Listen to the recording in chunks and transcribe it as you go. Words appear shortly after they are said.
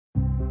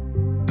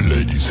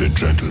Ladies and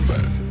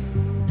gentlemen,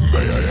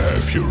 may I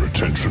have your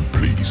attention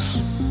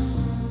please?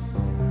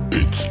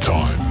 It's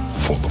time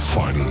for the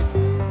final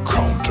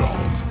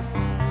countdown.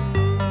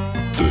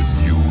 The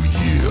new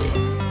year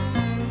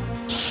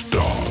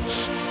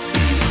starts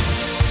in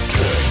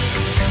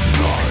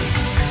 10, 9,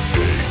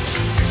 8,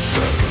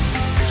 7,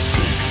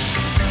 6,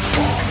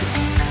 5,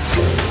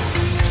 4,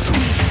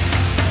 3,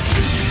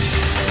 2,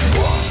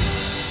 1.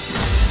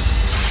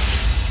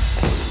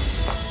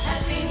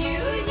 Happy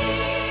New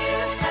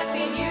Year,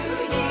 Happy New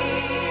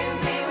Year.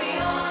 May we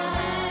all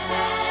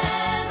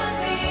have a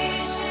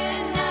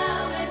vision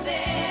now and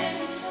then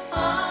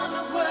of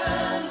a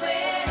world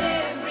where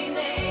every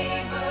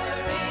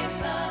neighbor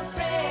is a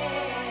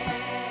friend.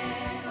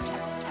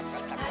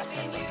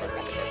 Happy New Year,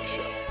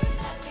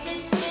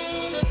 Happy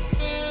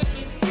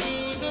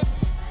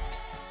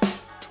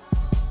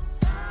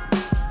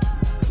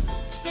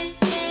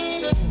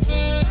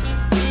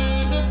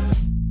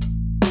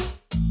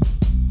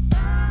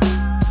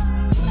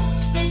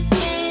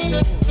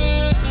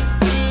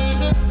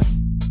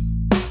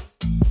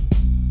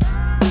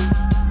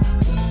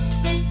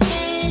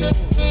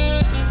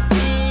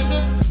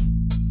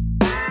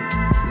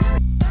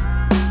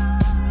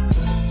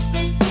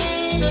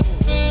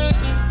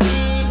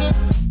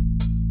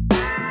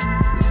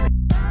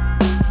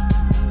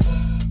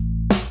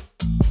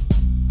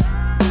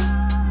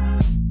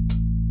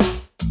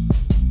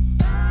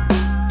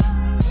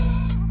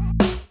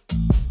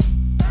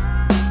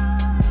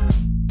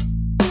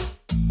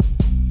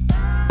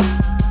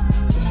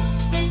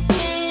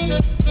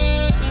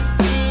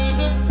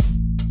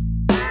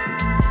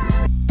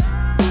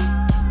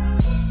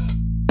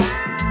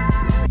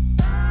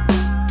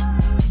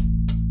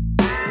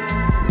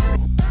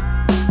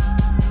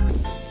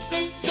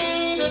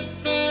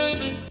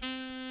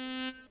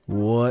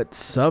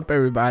What's up,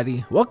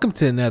 everybody? Welcome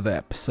to another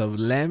episode.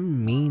 Let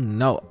me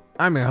know.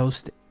 I'm your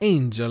host,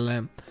 Angel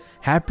M.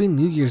 Happy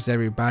New Year's,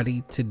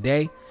 everybody.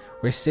 Today,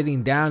 we're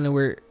sitting down and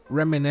we're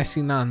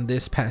reminiscing on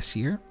this past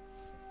year.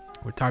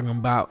 We're talking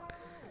about,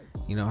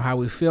 how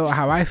we feel,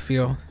 how I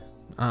feel.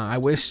 I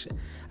wish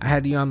I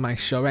had you on my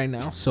show right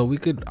now so we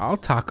could all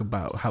talk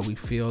about how we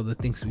feel, the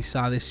things we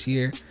saw this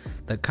year,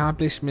 the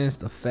accomplishments,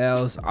 the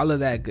fails, all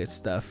of that good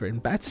stuff,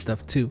 and bad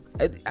stuff too.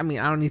 I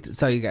don't need to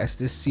tell you guys,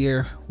 this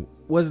year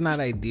was not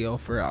ideal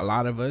for a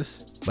lot of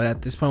us, but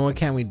at this point, what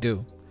can we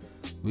do?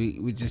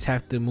 We just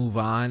have to move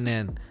on,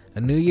 and a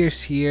new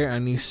year's here,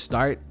 a new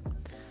start.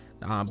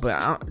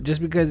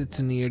 Just because it's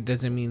a new year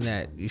doesn't mean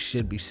that you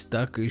should be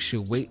stuck or you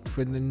should wait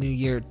for the new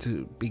year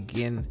to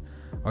begin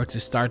or to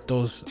start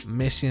those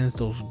missions,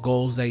 those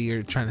goals that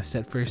you're trying to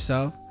set for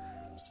yourself.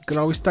 You could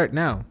always start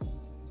now.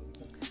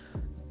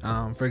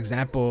 For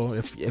example,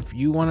 if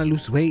you want to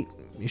lose weight,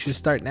 you should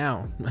start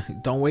now.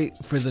 Don't wait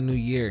for the new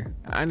year.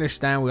 I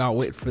understand we all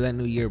wait for that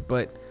new year,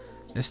 but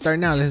let's start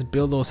now. Let's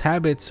build those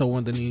habits so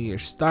when the new year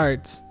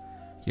starts,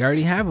 you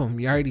already have them.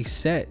 You already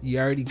set. You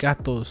already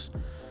got those.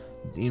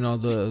 You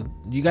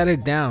got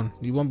it down.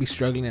 You won't be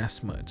struggling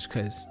as much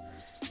because,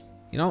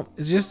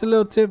 it's just a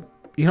little tip.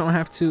 You don't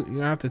have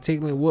to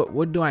take me.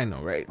 What do I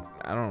know, right?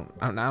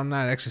 I'm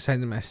not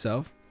exercising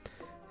myself.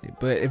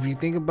 But if you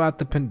think about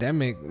the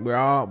pandemic, we were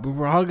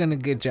all gonna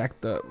get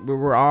jacked up. We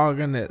were all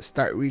gonna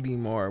start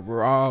reading more.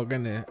 We're all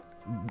gonna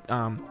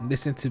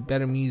listen to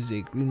better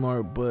music, read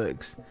more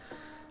books.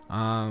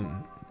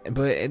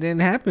 But it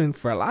didn't happen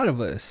for a lot of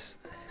us.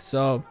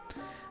 So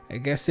I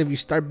guess if you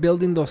start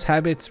building those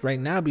habits right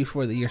now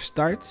before the year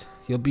starts,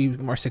 you'll be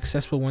more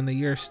successful when the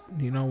year,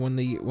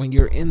 when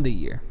you're in the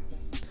year.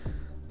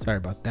 Sorry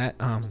about that.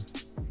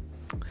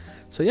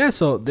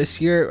 So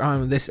this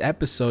year, this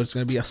episode is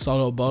gonna be a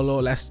solo bolo.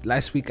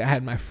 Last week I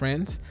had my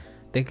friends.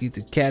 Thank you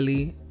to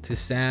Kelly, to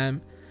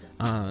Sam,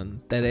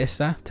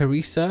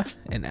 Teresa,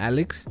 and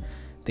Alex.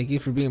 Thank you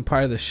for being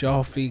part of the show.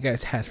 Hopefully you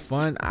guys had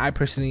fun. I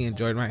personally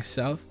enjoyed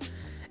myself,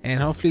 and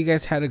hopefully you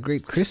guys had a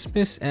great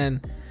Christmas.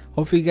 And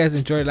hopefully you guys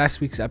enjoyed last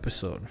week's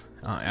episode.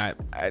 I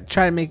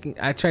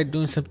tried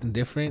doing something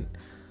different,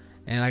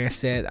 and like I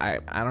said, I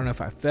don't know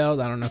if I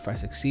failed. I don't know if I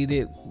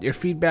succeeded. Your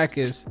feedback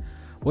is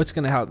what's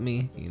gonna help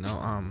me,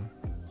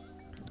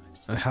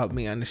 help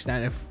me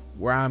understand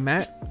where I'm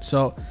at.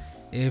 So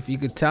if you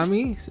could tell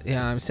me,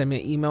 send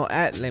me an email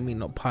at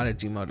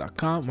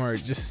letmeknowpod@gmail.com, or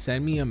just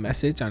send me a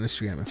message on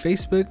Instagram and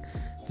Facebook.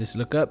 Just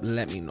look up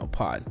Let Me Know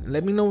Pod.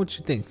 Let me know what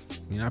you think.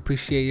 I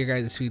appreciate your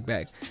guys'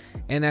 feedback.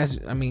 And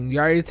you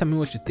already tell me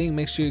what you think.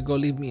 Make sure you go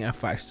leave me a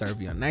 5-star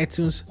review on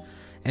iTunes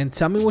and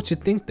tell me what you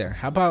think there.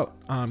 How about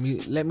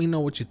you let me know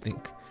what you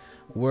think.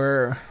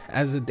 We're,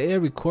 as the day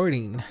of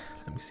recording,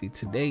 let me see,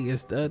 today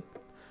is the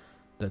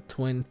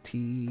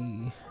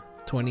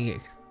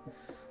 28th.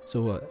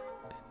 So what?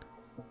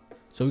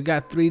 So we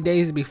got 3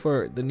 days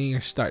before the new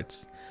year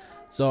starts.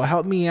 So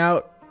help me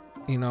out.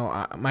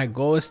 My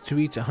goal is to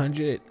reach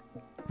 100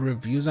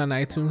 reviews on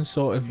iTunes.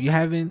 So if you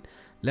haven't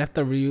left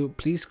a review,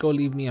 please go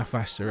leave me a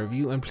 5-star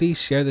review, and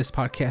please share this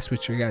podcast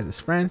with your guys'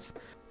 friends.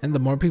 And the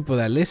more people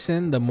that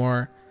listen, the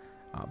more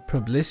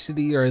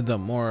publicity or the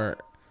more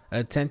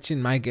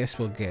attention my guests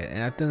will get. And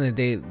at the end of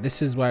the day,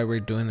 this is why we're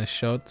doing the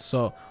show,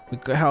 so we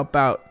could help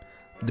out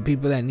the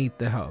people that need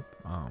the help.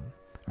 I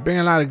bring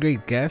a lot of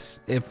great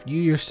guests. If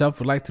you yourself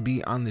would like to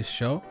be on this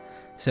show,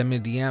 send me a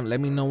DM. Let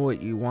me know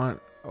what you want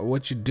or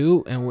what you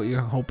do and what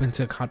you're hoping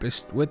to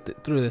accomplish with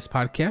it through this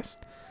podcast.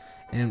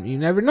 And you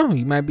never know,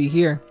 you might be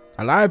here.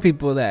 A lot of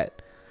people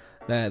that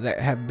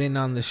have been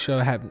on the show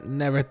have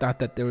never thought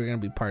that they were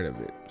going to be part of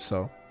it.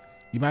 So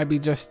you might be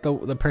just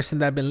the person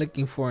that I've been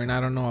looking for and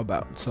I don't know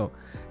about. So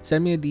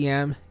send me a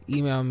DM,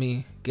 email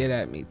me, get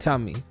at me, tell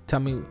me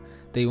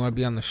that you want to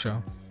be on the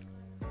show.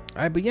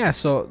 All right, but yeah,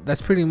 so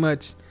that's pretty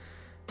much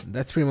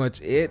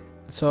it.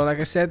 So like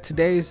I said,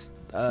 today's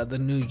the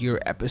New Year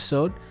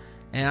episode,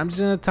 and I'm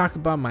just gonna talk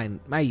about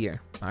my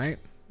year. All right,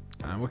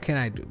 what can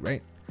I do,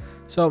 right?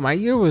 So my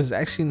year was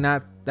actually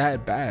not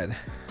that bad.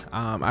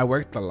 I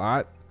worked a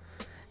lot,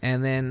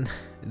 and then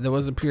there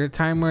was a period of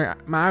time where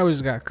my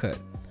hours got cut.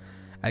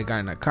 I got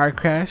in a car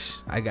crash.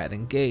 I got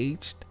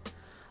engaged.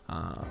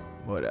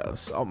 What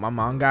else? Oh, my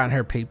mom got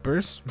her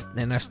papers,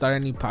 and I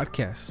started a new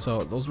podcast. So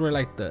those were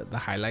like the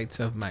highlights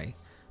of my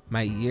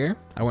year.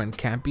 I went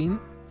camping,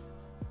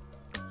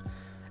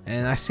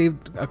 and I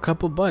saved a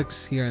couple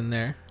bucks here and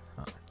there.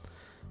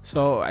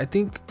 So I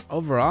think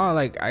overall,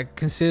 like, I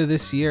consider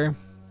this year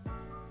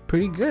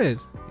pretty good.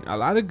 A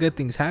lot of good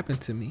things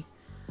happened to me.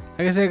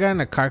 Like I said, I got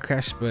in a car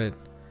crash, but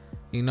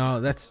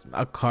that's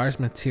a car's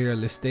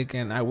materialistic,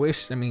 and I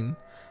wish I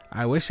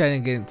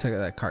didn't get into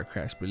that car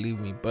crash, believe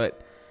me.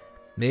 But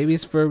maybe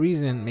it's for a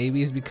reason.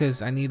 Maybe it's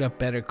because I need a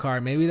better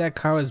car. Maybe that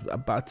car was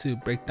about to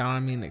break down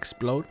on me and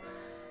explode,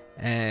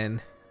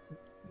 and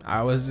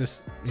I was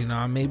just,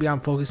 maybe I'm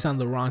focused on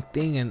the wrong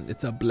thing, and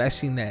it's a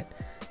blessing that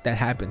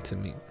happened to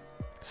me.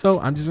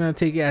 So I'm just gonna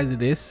take it as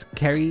it is,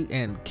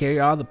 carry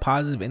all the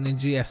positive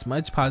energy, as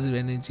much positive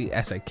energy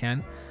as I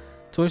can,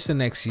 towards the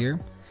next year.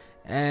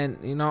 And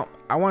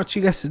I want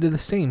you guys to do the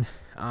same.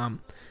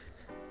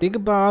 Think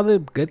about all the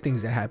good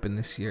things that happened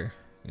this year.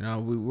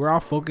 We're all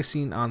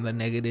focusing on the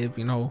negative.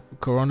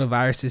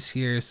 Coronavirus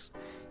is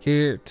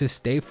here to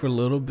stay for a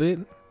little bit,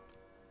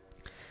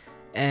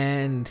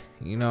 and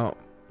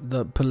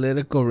the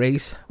political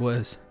race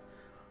was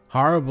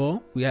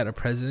horrible. We had a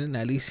president,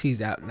 at least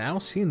he's out now.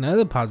 See,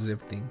 another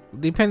positive thing,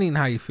 depending on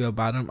how you feel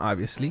about him,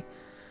 obviously.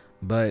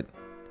 But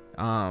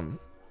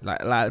like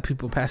a lot of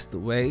people passed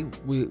away.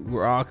 We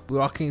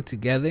all came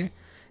together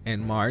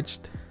and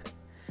marched.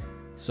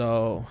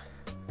 So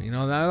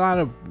not a lot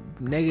of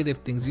negative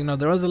things.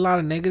 There was a lot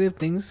of negative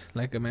things.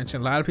 Like I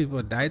mentioned, a lot of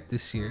people died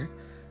this year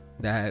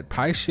that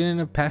probably shouldn't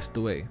have passed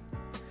away.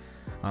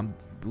 At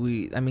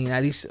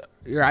least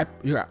your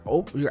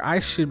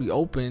eyes should be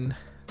open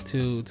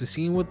to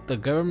seeing what the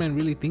government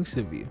really thinks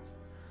of you.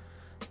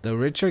 The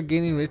rich are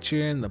getting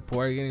richer and the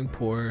poor are getting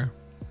poorer.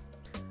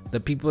 The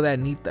people that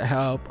need the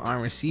help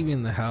aren't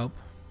receiving the help.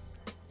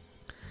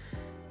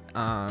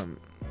 I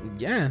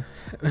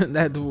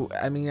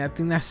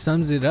think that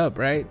sums it up,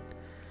 right?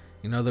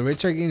 The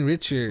rich are getting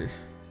richer,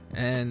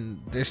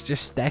 and they're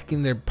just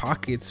stacking their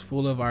pockets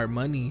full of our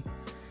money.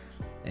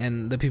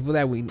 And the people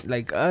that we need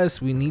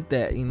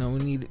that. We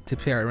need to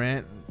pay our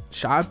rent.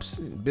 Shops,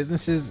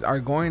 businesses are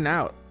going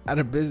out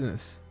of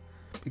business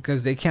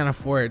because they can't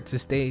afford to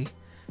stay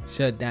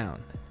shut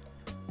down.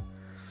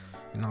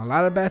 A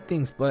lot of bad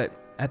things, but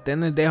at the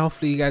end of the day,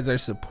 hopefully you guys are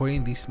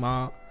supporting these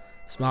small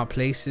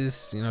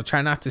places.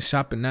 Try not to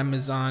shop in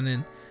Amazon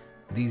and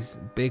these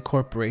big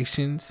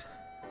corporations,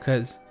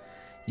 because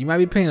you might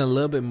be paying a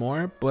little bit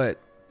more, but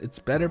it's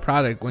better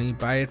product when you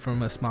buy it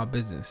from a small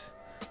business,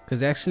 because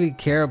they actually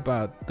care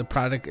about the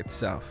product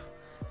itself,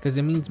 because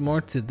it means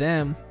more to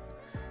them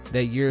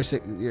that you're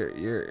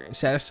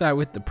satisfied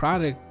with the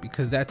product,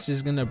 because that's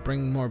just gonna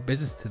bring more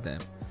business to them.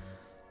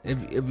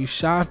 If you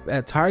shop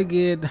at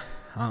Target,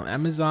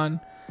 Amazon,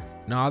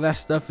 all that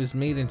stuff is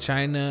made in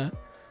China,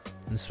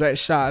 and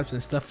sweatshops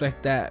and stuff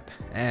like that,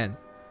 and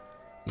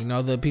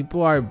the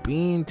people are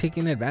being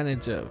taken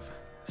advantage of.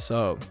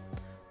 So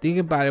think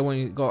about it when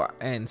you go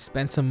and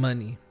spend some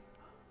money.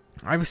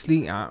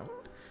 Obviously,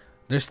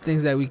 there's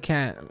things that we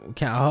can't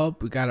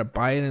help. We gotta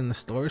buy it in the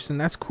stores, and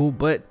that's cool.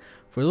 But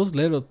for those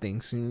little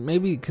things,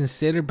 maybe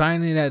consider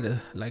buying it at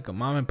a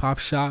mom and pop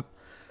shop,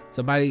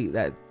 somebody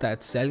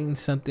that's selling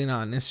something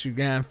on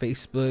Instagram,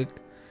 Facebook,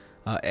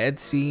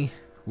 Etsy,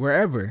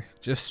 wherever.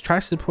 Just try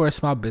to support a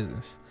small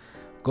business.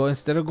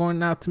 Instead of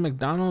going out to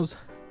McDonald's,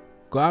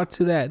 go out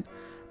to that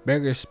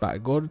burger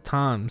spot. Go to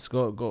Tom's.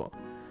 Go.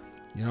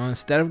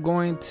 Instead of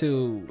going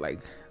to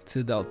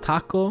Del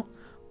Taco,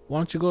 why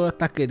don't you go to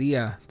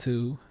Taqueria?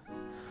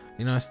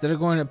 Instead of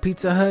going to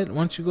Pizza Hut, why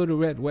don't you go to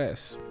Red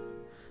West?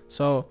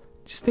 So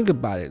just think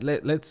about it.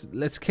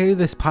 Let's carry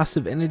this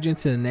positive energy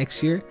into the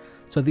next year,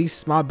 so these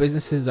small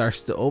businesses are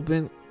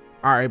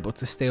able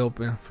to stay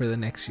open for the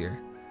next year.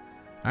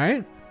 All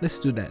right, let's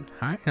do that.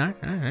 All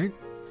right.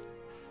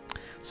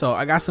 So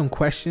I got some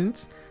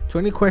questions.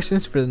 20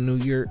 questions for the New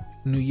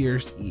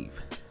Year's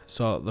Eve.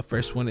 So the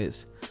first one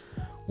is,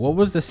 what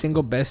was the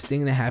single best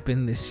thing that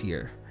happened this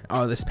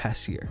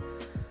past year?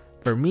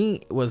 For me,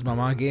 it was my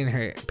mom getting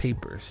her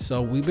papers.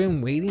 So we've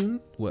been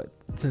waiting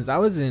since I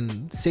was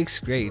in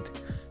 6th grade.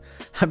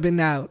 I've been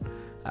out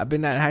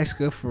high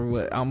school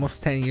for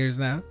almost 10 years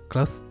now,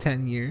 close to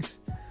 10 years.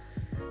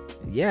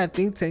 Yeah, I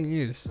think 10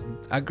 years.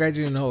 I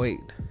graduated in 08.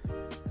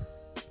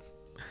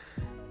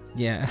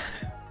 Yeah.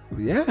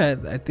 Yeah,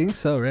 I think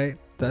so, right?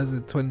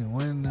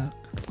 2021.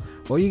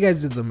 Well, you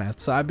guys did the math.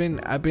 So I've been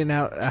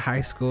out of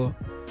high school.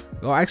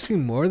 Well, actually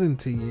more than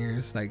 2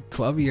 years, like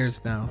 12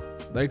 years now,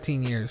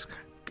 13 years.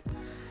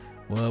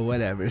 Well,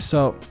 whatever.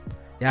 So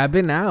yeah, I've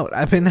been out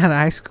of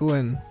high school,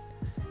 and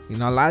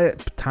a lot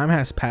of time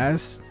has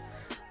passed.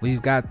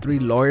 We've got 3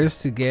 lawyers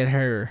to get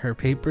her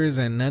papers,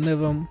 and none of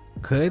them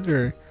could,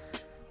 or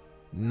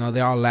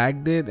they all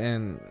lagged it.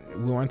 And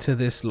we went to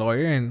this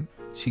lawyer, and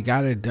she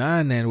got it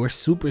done, and we're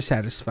super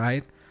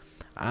satisfied.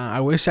 I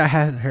wish I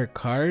had her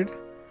card.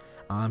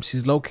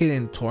 She's located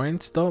in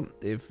Torrance, though.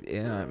 If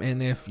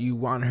you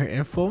want her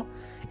info,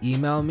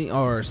 email me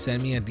or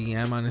send me a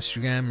DM on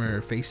Instagram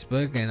or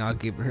Facebook, and I'll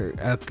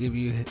give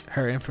you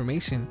her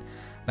information.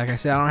 Like I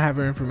said, I don't have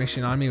her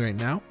information on me right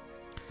now,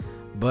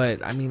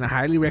 but I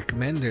highly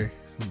recommend her,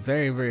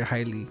 very, very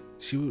highly.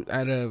 She,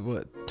 out of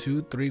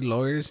 2-3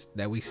 lawyers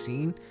that we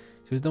seen,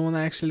 she was the one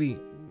that actually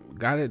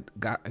got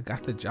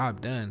the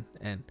job done,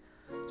 and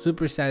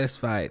super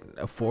satisfied.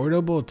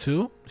 Affordable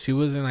too. She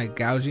wasn't like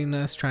gouging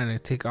us, trying to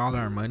take all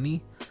our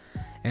money.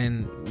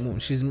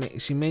 And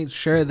she made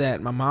sure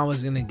that my mom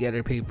was gonna get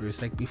her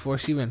papers. Like before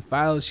she even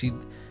filed, she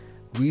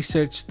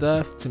researched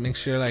stuff to make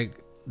sure like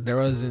there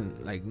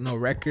wasn't like no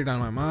record on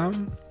my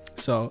mom.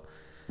 So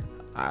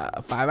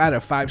 5 out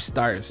of 5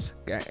 stars,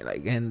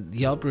 like, and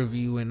Yelp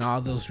review and all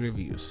those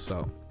reviews.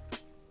 So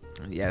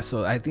yeah,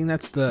 so I think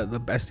that's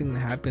the best thing that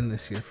happened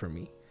this year for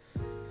me.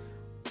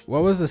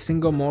 What was the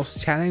single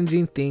most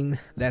challenging thing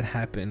that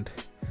happened?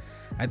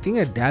 I think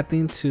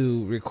adapting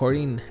to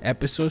recording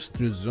episodes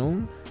through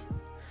Zoom.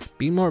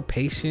 Be more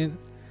patient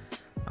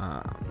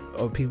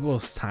of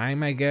people's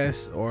time, I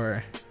guess,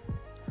 or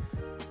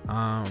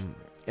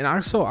and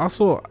also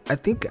I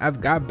think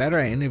I've got better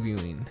at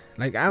interviewing.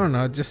 Like, I don't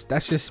know,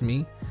 that's just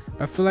me.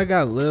 I feel like I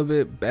got a little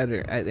bit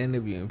better at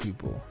interviewing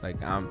people. Like,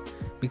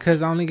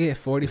 because I only get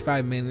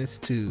 45 minutes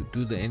to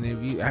do the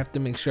interview, I have to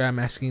make sure I'm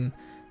asking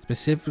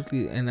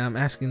specifically, and I'm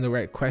asking the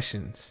right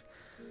questions,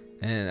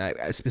 and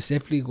I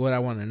specifically what I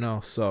want to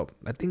know. So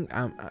I think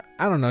I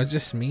don't know, it's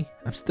just me.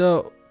 I'm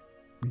still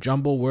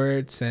jumble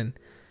words, and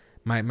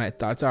my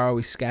thoughts are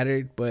always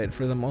scattered, but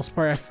for the most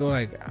part I feel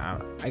like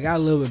I got a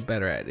little bit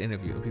better at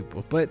interviewing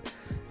people. But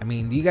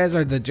you guys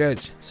are the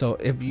judge, so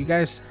if you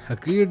guys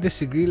agree or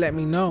disagree, let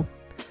me know,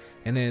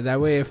 and then that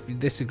way if you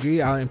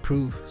disagree, I'll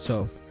improve.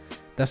 So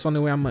that's the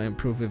only way I'm gonna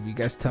improve, if you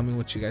guys tell me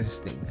what you guys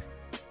think.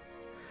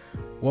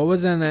 What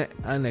was an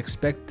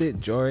unexpected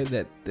joy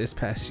that this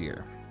past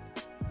year?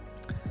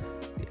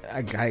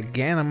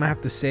 Again, I'm gonna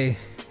have to say,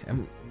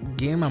 I'm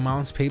getting my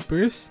mom's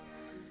papers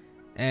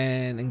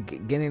and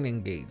getting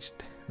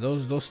engaged.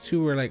 Those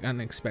 2 were like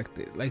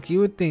unexpected. Like,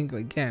 you would think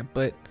like, yeah,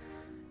 but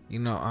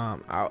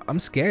I'm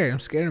scared. I'm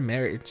scared of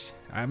marriage.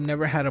 I've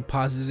never had a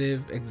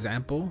positive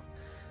example,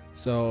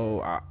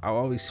 so I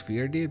always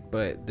feared it.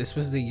 But this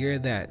was the year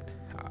that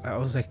I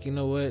was like, you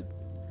know what?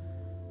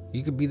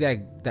 You could be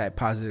that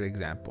positive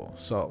example.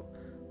 So,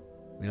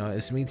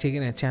 it's me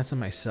taking a chance on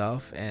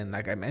myself. And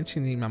like I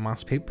mentioned in my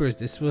mom's papers,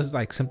 this was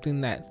like something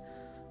that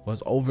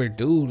was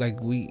overdue. Like,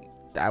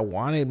 I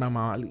wanted my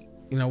mom.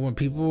 When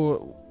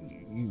people,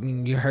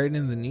 you heard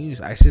in the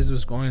news, ISIS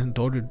was going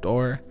door to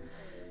door.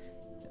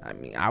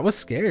 I was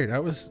scared. I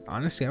was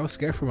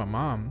scared for my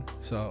mom.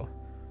 So,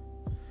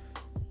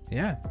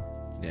 yeah,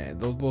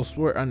 those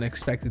were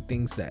unexpected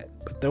things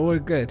but they were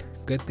good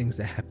things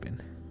that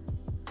happened.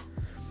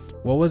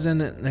 What was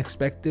an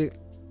unexpected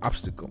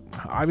obstacle?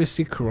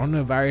 Obviously,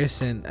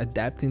 coronavirus and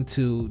adapting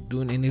to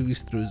doing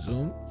interviews through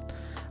Zoom.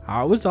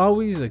 I was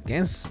always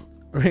against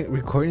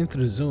recording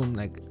through Zoom.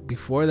 Like,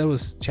 before, there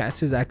was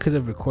chances I could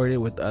have recorded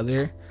with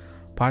other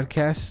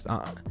podcasts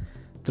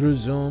through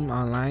Zoom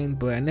online,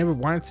 but I never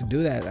wanted to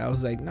do that. I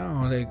was like,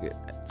 no, like,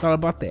 it's all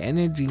about the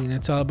energy, and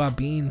it's all about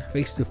being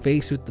face to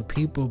face with the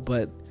people.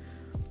 But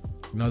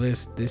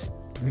this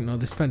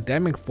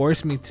pandemic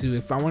forced me to,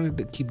 if I wanted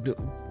to keep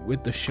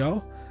with the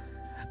show,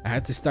 I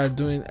had to start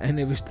doing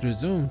interviews through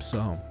Zoom.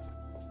 So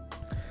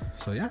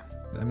yeah,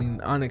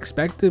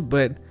 unexpected,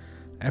 but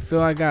I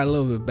feel I got a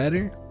little bit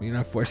better.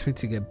 Forced me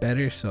to get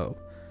better. So,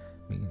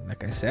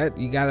 like I said,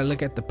 you gotta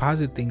look at the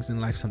positive things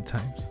in life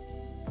sometimes.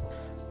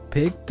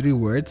 Pick 3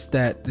 words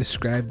that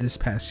describe this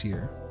past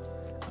year: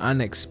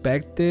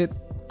 unexpected,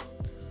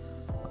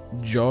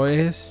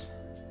 joyous,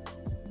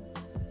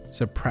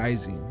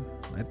 surprising.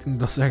 I think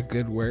those are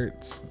good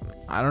words.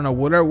 I don't know,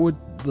 what would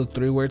the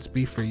 3 words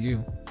be for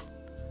you?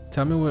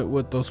 Tell me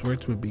what those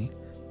words would be.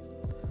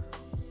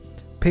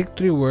 Pick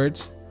 3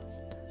 words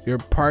your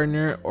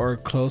partner or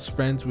close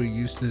friends would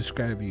use to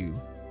describe you.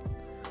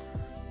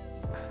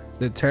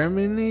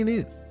 Determined,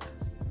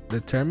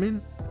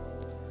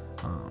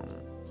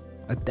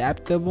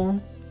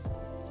 adaptable,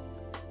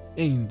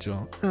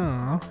 angel.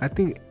 I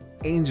think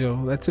Angel.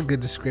 That's a good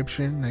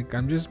description. Like,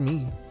 I'm just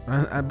me.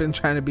 I've been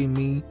trying to be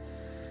me.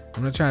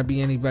 I'm not trying to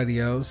be anybody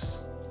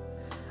else.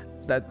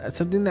 That's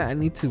something that I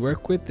need to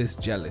work with, is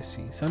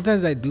jealousy.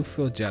 Sometimes I do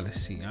feel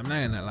jealousy. I'm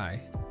not gonna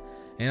lie.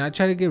 And I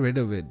try to get rid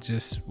of it.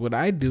 Just what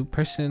I do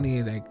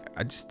personally, like,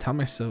 I just tell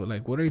myself,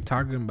 like, what are you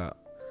talking about?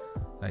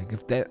 Like,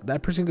 if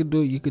that person could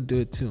do it, you could do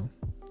it too.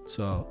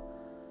 So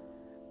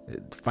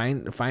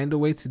find a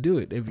way to do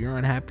it. If you're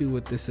unhappy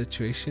with the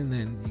situation,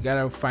 then you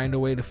gotta find a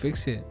way to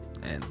fix it.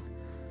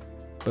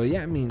 But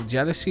yeah, I mean,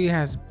 jealousy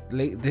has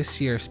late this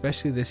year,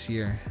 especially this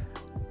year.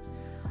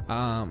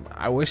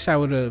 I wish I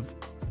would have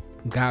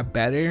got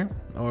better,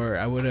 or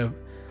I would have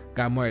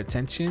got more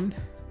attention,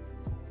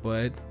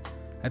 but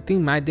I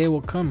think my day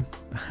will come.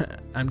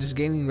 I'm just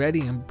getting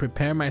ready. I'm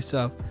preparing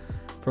myself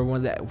for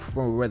when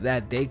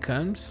that day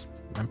comes.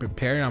 I'm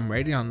prepared. I'm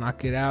ready. I'll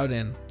knock it out,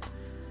 and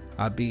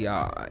I'll be,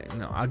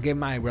 I'll get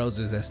my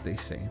roses, as they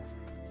say.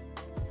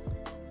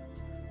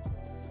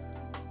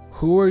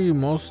 Who are you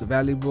most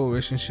valuable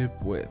relationship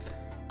with?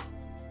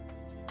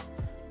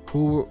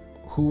 Who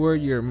are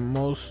your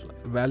most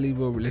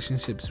valuable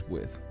relationships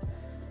with?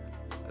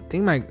 I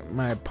think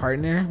my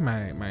partner,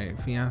 my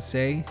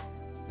fiance,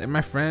 and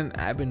my friend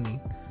Ebony.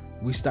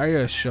 We started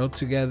a show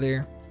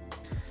together,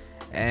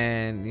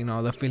 and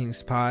the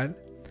Feelings Pod,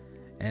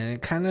 and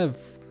it kind of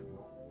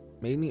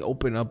made me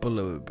open up a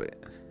little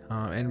bit,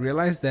 and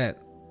realize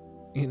that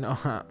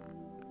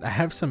I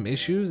have some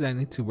issues that I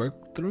need to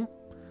work through.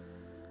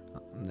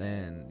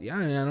 And yeah,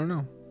 I don't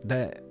know,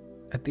 that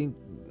I think,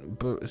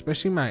 but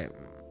especially my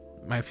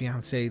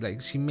fiance, like,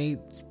 she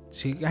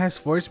has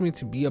forced me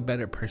to be a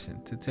better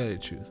person, to tell you the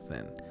truth.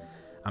 And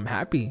I'm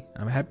happy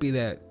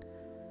that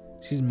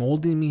she's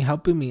molding me,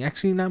 helping me,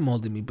 actually not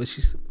molding me, but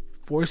she's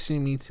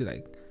forcing me to,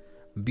 like,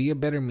 be a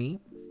better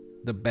me,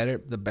 the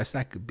best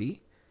I could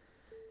be.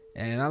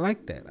 And I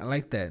like that.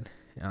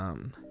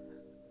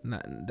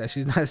 Not that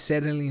she's not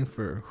settling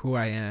for who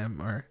I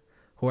am or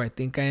who I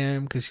think I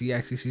am, because she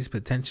actually sees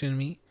potential in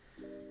me,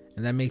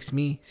 and that makes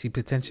me see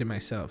potential in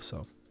myself.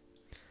 So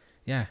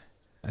yeah,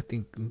 I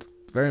think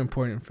it's very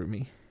important for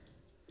me.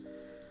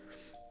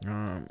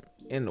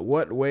 In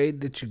what way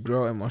did you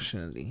grow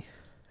emotionally?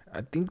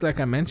 I think, like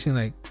I mentioned,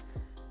 like,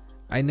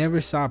 I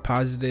never saw a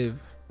positive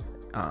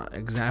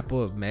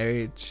example of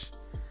marriage,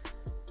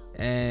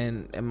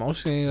 and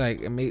emotionally,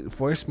 like, it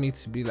forced me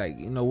to be like,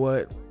 you know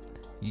what,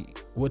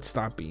 what's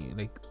stopping you?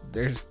 Like,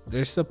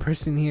 there's a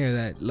person here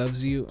that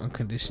loves you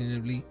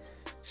unconditionally.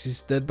 She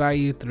stood by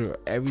you through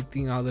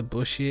everything, all the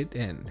bullshit,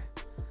 and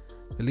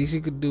the least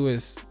you could do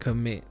is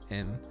commit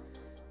and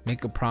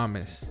make a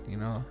promise,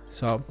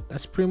 So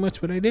that's pretty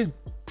much what I did.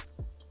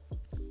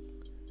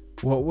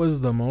 What was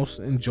the most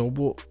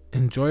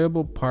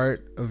enjoyable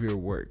part of your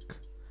work?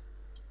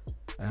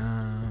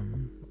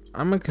 I'm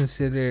gonna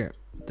consider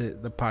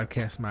the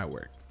podcast my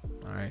work.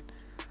 All right.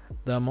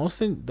 The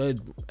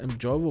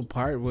enjoyable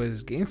part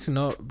was getting to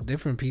know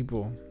different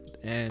people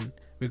and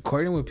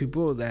recording with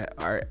people that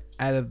are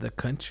out of the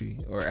country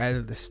or out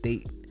of the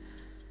state,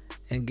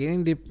 and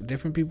getting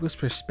different people's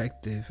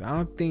perspective. I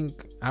don't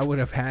think I would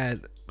have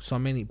had so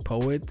many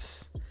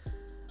poets,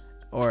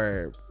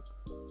 or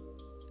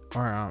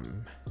I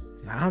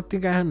don't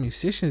think I had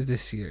musicians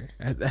this year.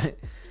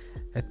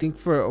 I think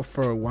for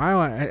a while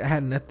I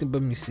had nothing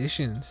but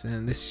musicians,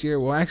 and this year,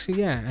 well,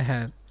 actually,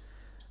 yeah,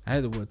 I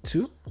had what,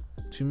 two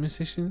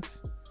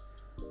musicians,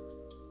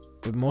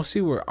 but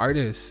mostly were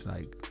artists,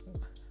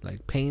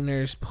 like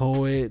painters,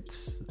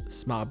 poets,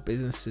 small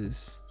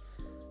businesses.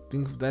 I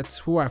think that's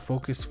who I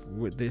focused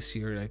with this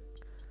year. Like,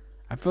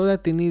 I feel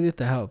that they needed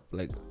the help.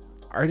 Like,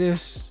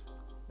 artists,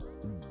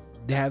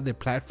 they have their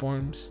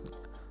platforms,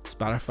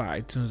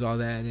 Spotify, iTunes, all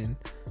that, and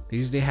they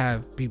usually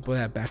have people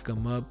that back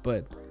them up.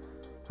 But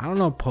I don't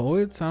know,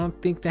 poets, I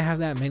don't think they have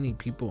that many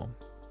people,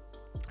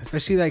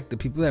 especially like the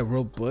people that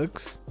wrote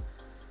books,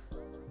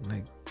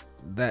 like,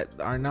 that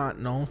are not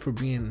known for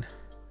being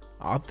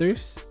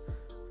authors.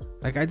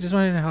 Like, I just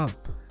wanted to help,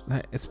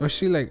 like,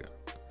 especially like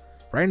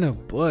writing a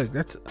book.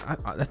 That's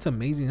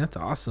amazing. That's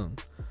awesome.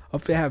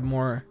 Hopefully I have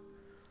more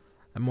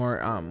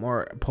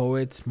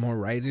poets, more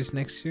writers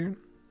next year.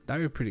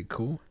 That'd be pretty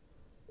cool.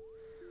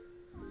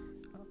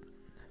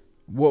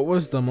 What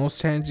was the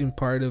most challenging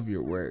part of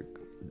your work?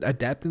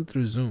 Adapting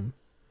through Zoom.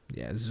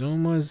 Yeah,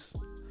 Zoom was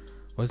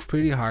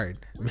pretty hard.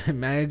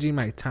 Managing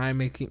my time,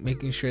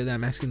 making sure that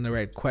I'm asking the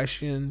right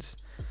questions.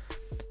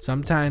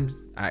 Sometimes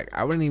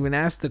I wouldn't even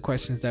ask the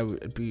questions that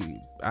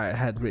I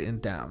had written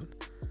down.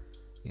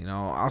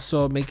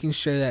 Also making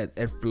sure that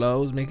it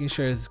flows, making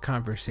sure it's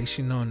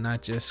conversational,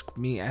 not just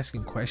me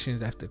asking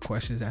questions after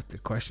questions after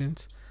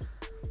questions.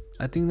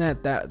 I think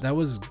that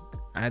was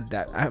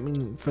I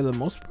mean, for the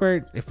most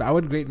part, if I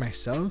would grade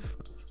myself,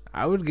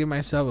 I would give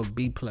myself a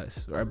B+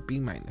 or a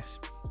B-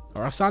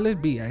 or a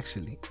solid B,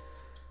 actually.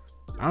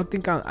 I don't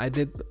think I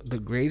did the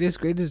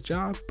greatest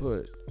job,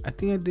 but I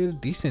think I did a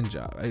decent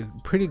job, a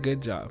pretty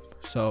good job.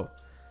 So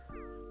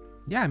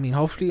yeah, I mean,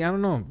 hopefully, I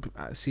don't know.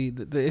 See,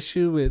 the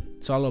issue with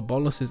Solo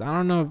Bolos is, I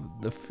don't know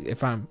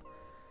if I'm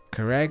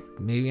correct.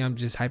 Maybe I'm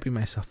just hyping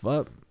myself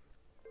up.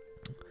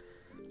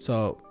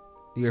 So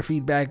your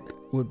feedback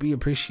would be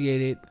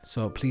appreciated.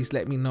 So please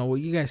let me know what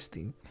you guys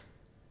think.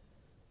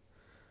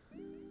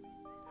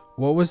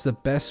 What was the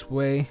best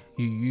way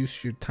you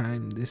used your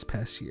time this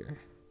past year?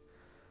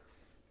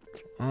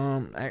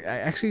 I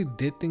actually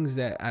did things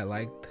that I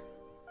liked.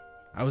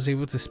 I was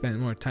able to spend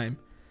more time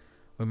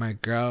with my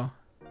girl.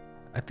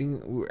 I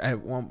think I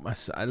want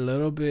a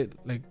little bit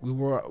like we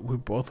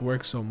both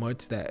worked so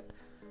much that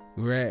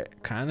we were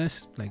kind of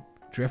like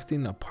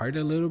drifting apart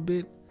a little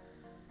bit,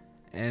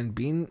 and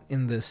being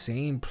in the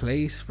same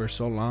place for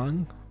so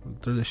long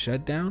through the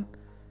shutdown,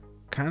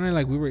 kind of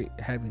like we were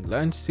having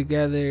lunch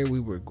together, we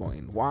were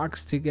going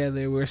walks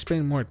together, we were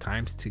spending more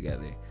times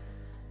together,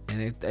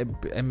 and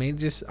it made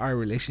just our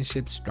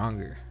relationship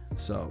stronger.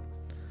 So,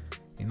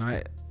 you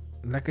know,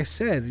 like I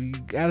said, you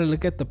gotta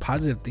look at the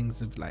positive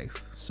things of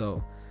life.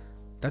 So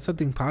that's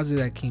something positive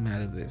that came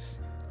out of this.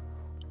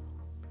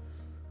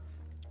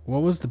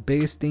 What was the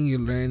biggest thing you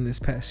learned this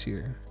past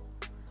year?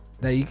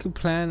 That you could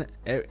plan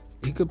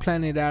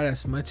it out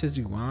as much as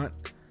you want,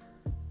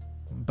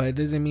 but it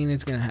doesn't mean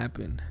it's gonna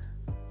happen.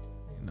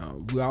 You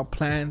know, we all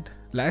planned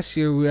last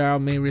year. We all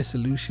made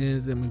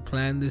resolutions, and we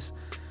planned this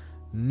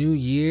new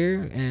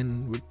year,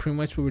 and we pretty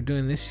much what we're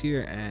doing this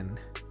year. And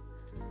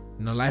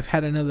you know, life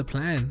had another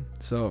plan.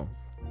 So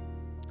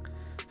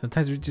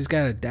sometimes we just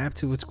gotta adapt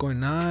to what's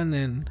going on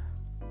and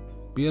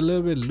be a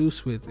little bit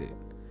loose with it.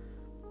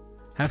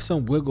 Have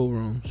some wiggle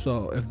room.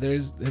 So if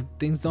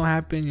things don't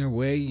happen your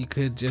way, you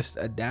could just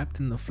adapt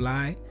in the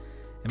fly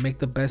and make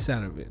the best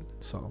out of it.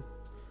 So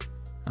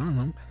I don't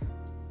know.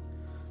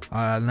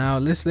 Now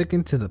let's look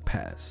into the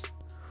past.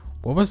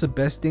 What was the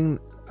best thing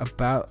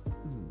about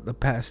the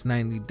past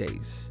 90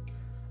 days?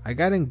 I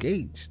got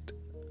engaged.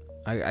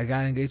 I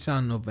got engaged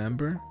on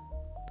November.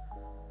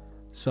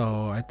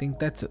 So I think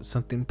that's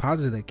something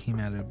positive that came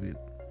out of it.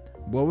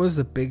 What was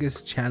the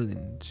biggest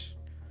challenge?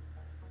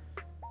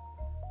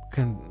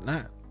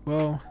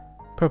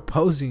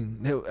 Proposing.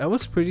 It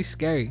was pretty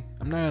scary.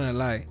 I'm not gonna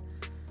lie.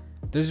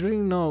 There's really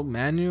no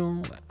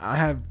manual.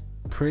 I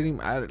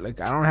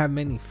don't have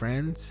many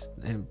friends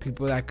and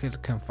people that I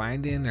could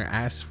confide in or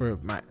ask for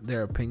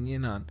their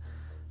opinion on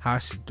how I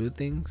should do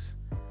things.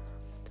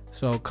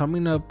 So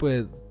coming up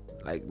with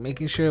like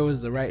making sure it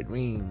was the right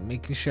ring,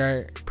 making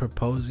sure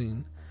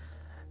proposing,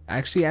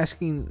 actually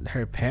asking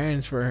her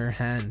parents for her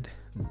hand.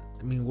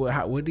 I mean,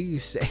 what do you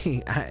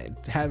say? I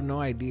have no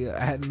idea.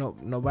 I had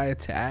nobody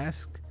to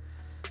ask.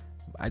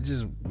 I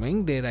just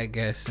winged it, I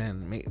guess,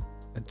 and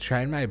I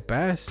tried my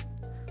best.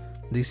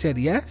 They said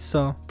yes,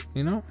 so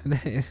you know,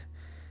 it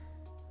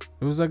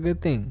was a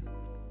good thing.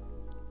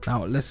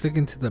 Now let's look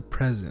into the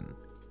present.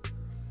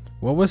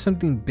 What was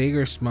something big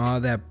or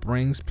small that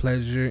brings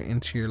pleasure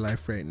into your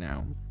life right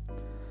now?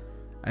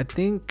 I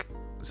think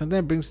something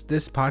that brings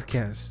this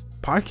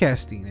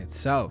podcasting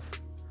itself.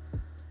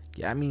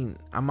 Yeah, I mean,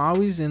 I'm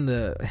always in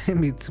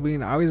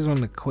between. I always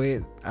want to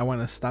quit. I want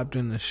to stop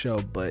doing the show,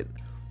 but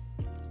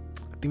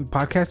I think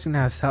podcasting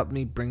has helped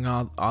me bring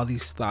all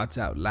these thoughts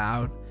out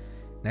loud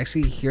and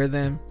actually hear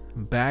them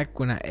back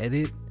when I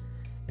edit.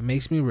 It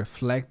makes me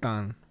reflect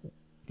on,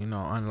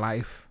 on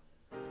life.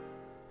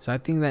 So I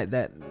think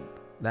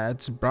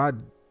that's brought,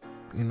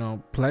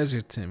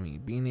 pleasure to me,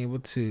 being able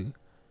to,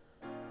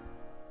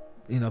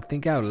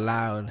 think out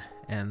loud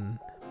and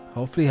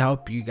hopefully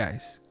help you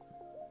guys.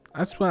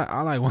 That's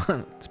all I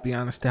want, to be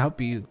honest, to help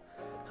you.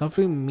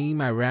 Hopefully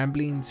my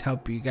ramblings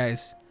help you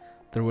guys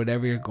through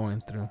whatever you're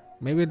going through.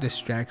 Maybe a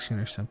distraction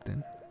or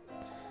something.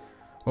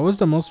 What was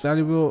most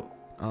valuable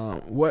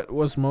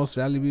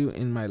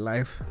in my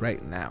life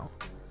right now?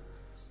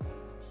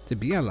 To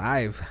be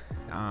alive.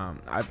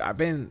 I've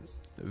been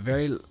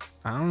very,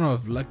 I don't know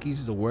if lucky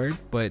is the word,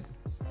 but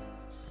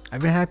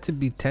I've had to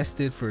be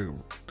tested for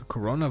the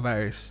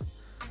coronavirus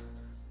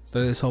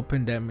through this whole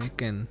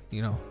pandemic, and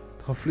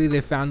hopefully they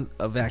found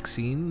a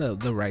vaccine,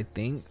 the right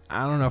thing.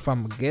 I don't know if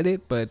I'm gonna get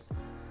it, but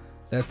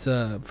that's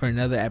for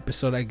another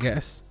episode, I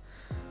guess.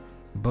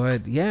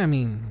 But yeah, I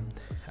mean,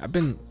 I've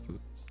been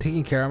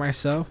taking care of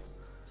myself.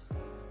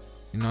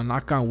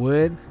 Knock on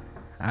wood,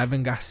 I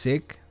haven't got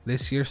sick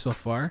this year so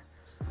far.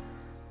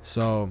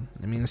 So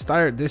I mean, the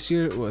start this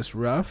year was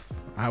rough.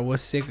 I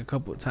was sick a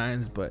couple of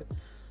times, but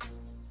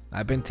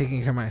I've been taking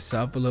care of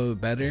myself a little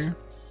bit better.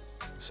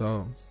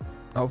 So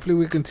hopefully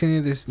we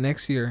continue this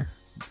next year,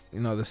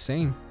 the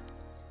same.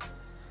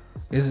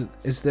 Is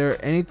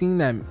there anything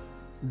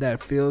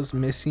that feels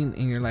missing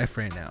in your life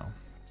right now?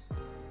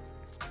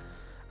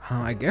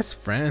 I guess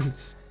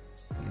friends.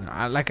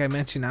 Like I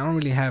mentioned, I don't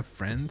really have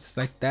friends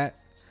like that,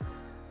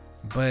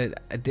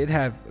 but I did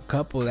have a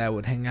couple that I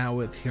would hang out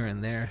with here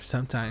and there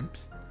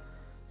sometimes.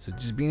 So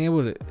just being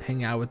able to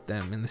hang out with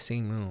them in the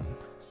same room,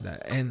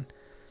 the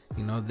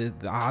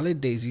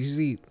holidays,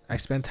 usually I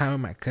spend time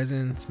with my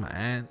cousins, my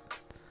aunt,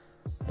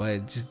 but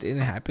it just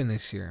didn't happen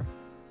this year.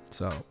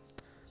 So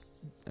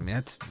I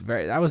mean,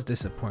 that was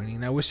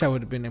disappointing. I wish I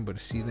would have been able to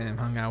see them,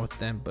 hung out with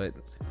them, but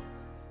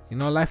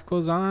life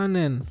goes on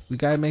and we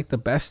gotta make the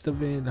best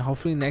of it. And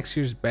hopefully next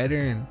year's better,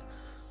 and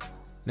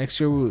next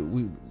year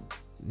we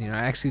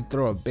actually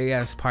throw a big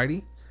ass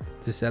party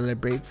to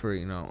celebrate for,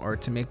 or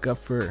to make up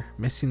for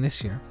missing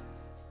this year.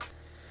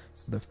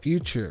 The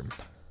future.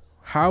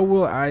 How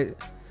will I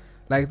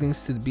like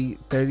things to be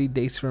 30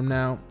 days from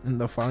now in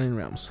the following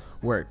realms?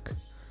 Work.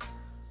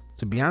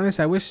 To be honest,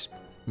 I wish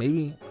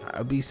maybe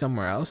I'd be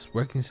somewhere else,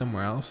 working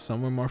somewhere else,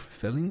 somewhere more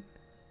fulfilling.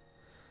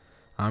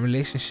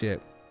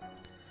 Relationship.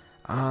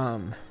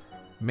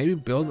 Maybe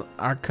build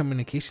our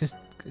communication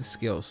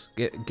skills.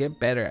 Get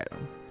better at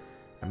them.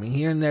 I mean,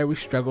 here and there we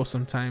struggle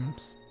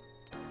sometimes.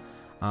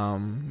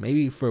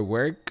 Maybe for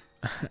work,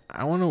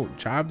 I want a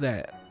job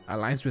that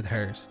aligns with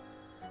hers.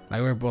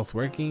 Like we're both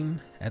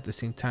working at the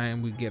same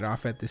time, we get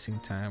off at the same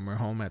time, we're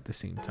home at the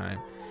same time,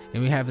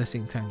 and we have the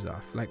same times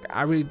off. Like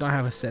I really don't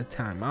have a set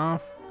time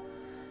off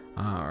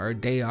or a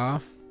day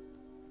off.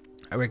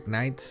 I work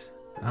nights.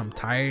 I'm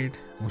tired.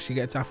 When she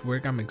gets off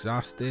work, I'm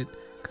exhausted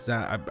because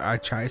I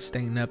try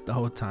staying up the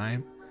whole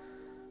time.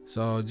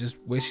 So just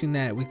wishing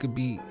that we could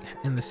be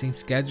in the same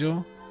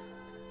schedule,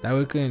 that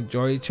we could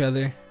enjoy each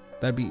other.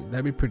 That'd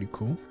be pretty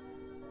cool.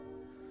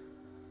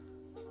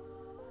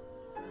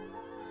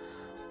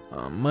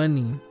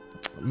 Money.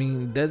 I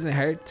mean, it doesn't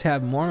hurt to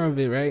have more of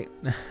it, right?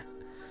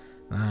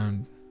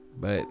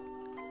 But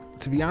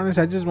to be honest,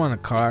 I just want a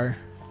car.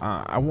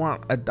 I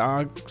want a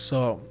dog.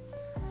 So,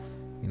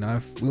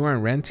 if we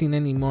weren't renting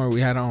anymore, we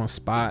had our own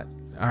spot,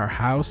 our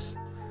house.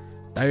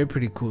 That'd be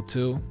pretty cool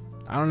too.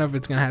 I don't know if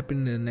it's gonna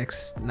happen in the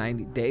next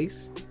 90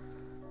 days,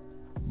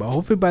 but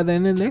hopefully by the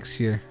end of next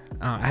year,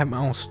 I have my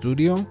own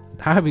studio.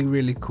 That'd be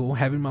really cool.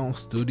 Having my own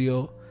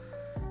studio,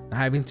 not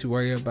having to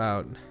worry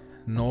about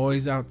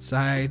noise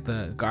outside,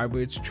 the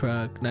garbage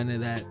truck, none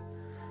of that.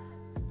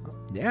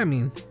 Yeah, I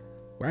mean,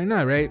 why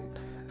not, right?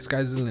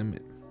 Sky's the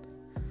limit.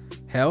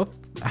 Health,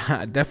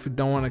 I definitely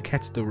don't want to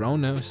catch the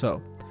Rona,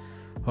 so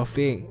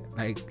hopefully,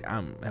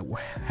 I'm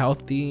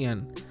healthy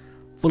and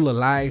full of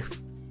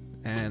life,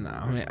 and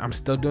I'm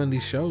still doing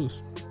these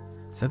shows.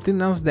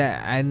 Something else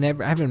that I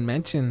haven't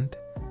mentioned.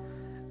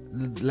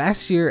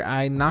 Last year,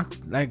 I knocked,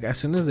 as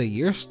soon as the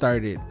year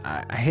started,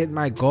 I hit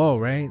my goal,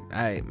 right?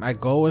 My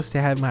goal was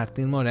to have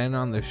Martin Moreno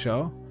on the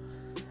show,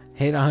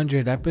 hit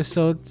 100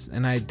 episodes,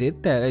 and I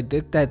did that. I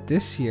did that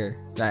this year.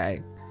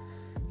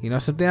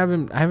 Something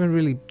I haven't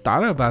really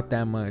thought about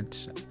that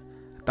much.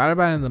 I thought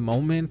about it in the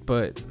moment,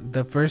 but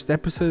the first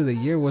episode of the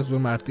year was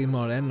with Martin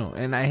Moreno,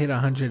 and I hit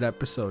 100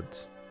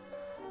 episodes.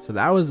 So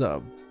that was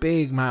a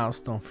big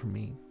milestone for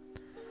me.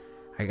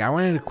 I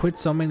wanted to quit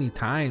so many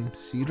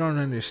times. You don't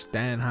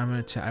understand how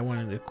much I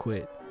wanted to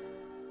quit.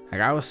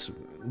 I was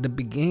the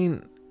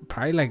beginning,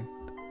 probably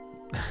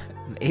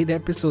 8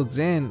 episodes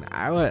in.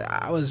 I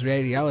was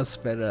ready. I was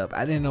fed up.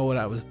 I didn't know what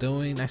I was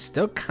doing. I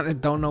still kind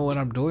of don't know what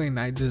I'm doing.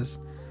 I just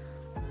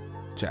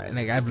try.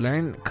 I've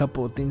learned a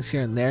couple of things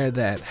here and there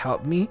that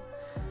help me,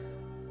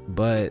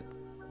 but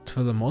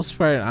for the most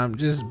part, I'm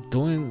just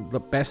doing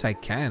the best I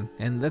can,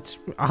 and that's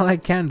all I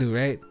can do.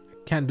 Right?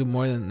 I can't do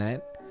more than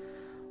that.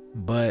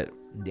 But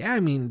yeah, I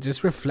mean,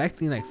 just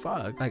reflecting,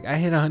 fuck, I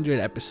hit 100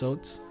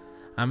 episodes.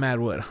 I'm at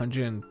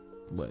 100 and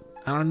what?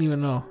 I don't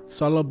even know.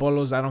 Solo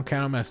bolos, I don't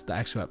count them as the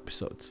actual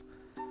episodes.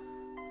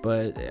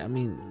 But I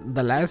mean,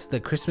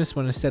 the Christmas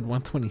one, it said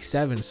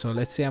 127. So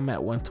let's say I'm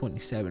at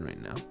 127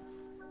 right now.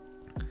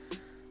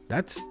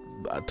 That's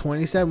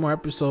 27 more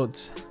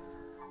episodes.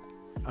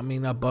 I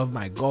mean, above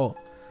my goal.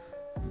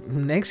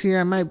 Next year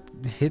I might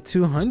hit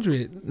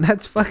 200.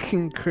 That's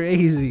fucking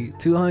crazy.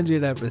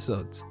 200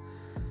 episodes.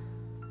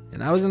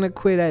 And I was gonna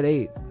quit at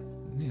 8.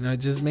 It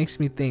just makes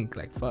me think,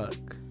 fuck.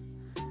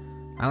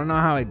 I don't know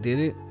how I did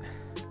it.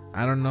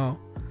 I don't know.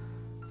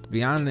 To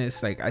be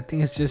honest, I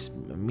think it's just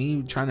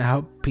me trying to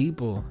help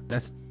people.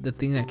 That's the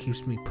thing that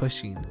keeps me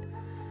pushing.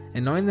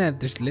 And knowing that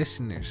there's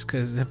listeners.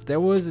 Because if there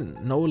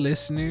wasn't no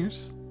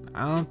listeners,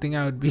 I don't think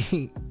I would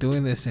be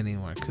doing this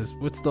anymore. Because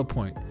what's the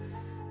point?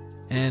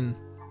 And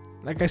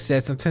like I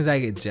said, sometimes I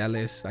get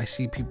jealous. I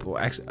see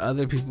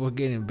other people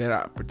getting better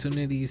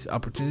opportunities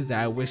that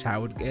I wish I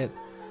would get.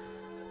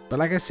 But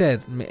like I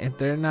said,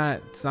 if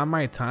it's not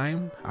my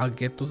time, I'll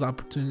get those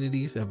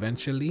opportunities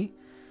eventually.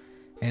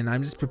 And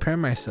I'm just preparing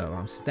myself.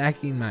 I'm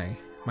stacking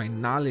my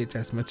knowledge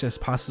as much as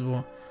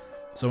possible.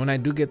 So when I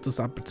do get those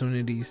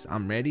opportunities,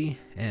 I'm ready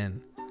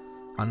and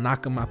I'll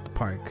knock them out the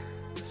park.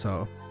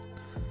 So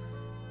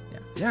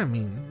yeah, I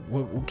mean,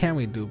 what can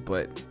we do?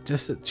 But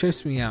just it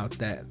trips me out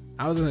that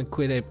I was gonna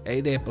quit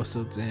 8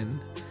 episodes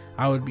in.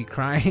 I would be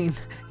crying,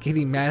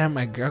 getting mad at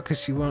my girl because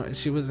she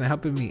wasn't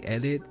helping me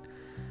edit.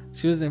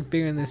 She wasn't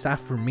figuring this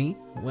out for me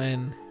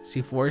when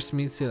she forced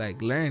me to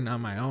learn on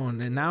my own.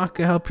 And now I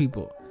can help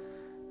people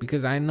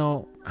because I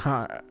know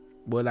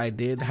what I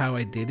did, how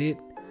I did it.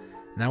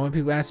 Now when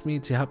people ask me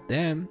to help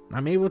them,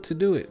 I'm able to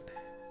do it.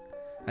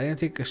 I didn't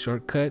take a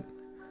shortcut.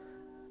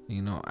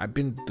 I've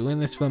been doing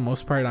this for the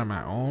most part on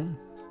my own.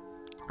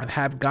 I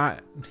have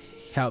got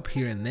help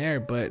here and there,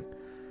 but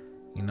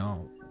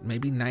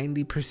maybe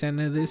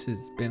 90% of this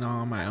has been all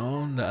on my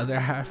own. The other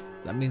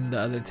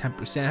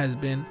 10% has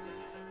been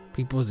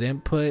people's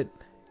input,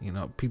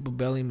 people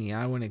bailing me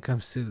out when it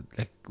comes to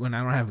when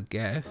I don't have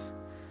gas.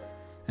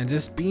 And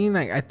just being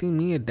like, I think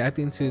me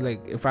adapting to,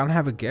 like, if I don't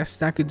have a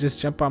guest, I could just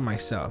jump on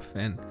myself,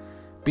 and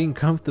being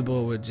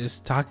comfortable with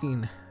just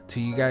talking to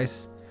you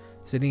guys,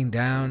 sitting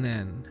down.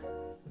 And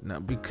no,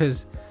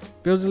 because it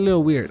feels a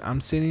little weird.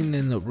 I'm sitting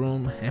in the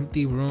room,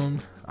 empty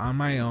room, on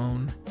my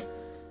own,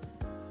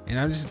 and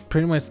I'm just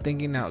pretty much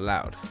thinking out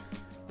loud.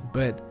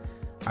 But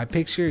I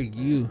picture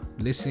you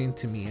listening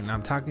to me, and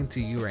I'm talking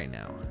to you right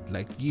now,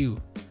 like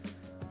you.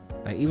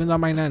 Like, even though I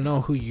might not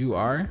know who you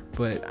are,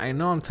 but I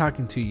know I'm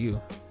talking to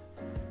you.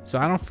 So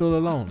I don't feel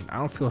alone. I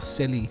don't feel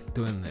silly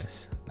doing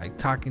this, like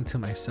talking to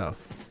myself,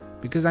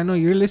 because I know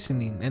you're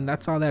listening, and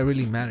that's all that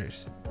really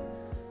matters.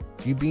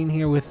 You being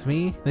here with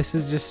me, this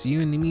is just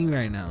you and me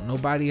right now.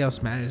 Nobody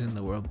else matters in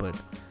the world but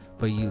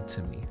you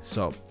to me.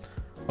 So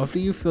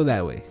hopefully you feel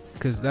that way,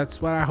 because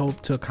that's what I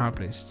hope to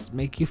accomplish.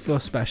 Make you feel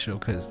special,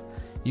 because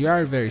you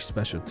are very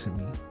special to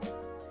me.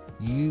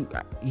 You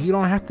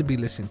don't have to be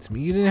listening to me.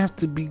 You didn't have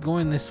to be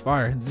going this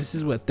far. This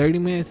is what, 30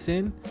 minutes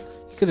in?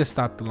 You could have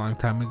stopped a long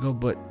time ago,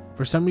 but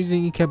for some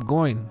reason you kept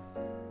going.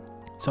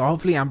 So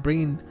hopefully I'm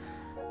bringing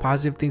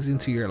positive things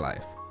into your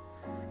life,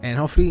 and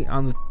hopefully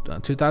on the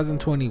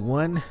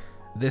 2021,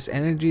 this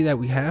energy that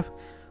we have,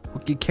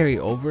 we can carry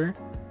over,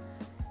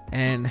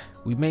 and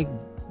we make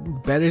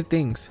better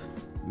things,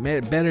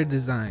 better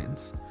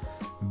designs,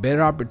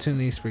 better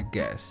opportunities for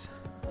guests,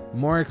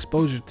 more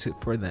exposure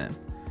for them.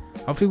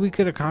 Hopefully we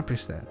could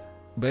accomplish that.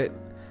 But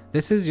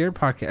this is your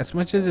podcast. As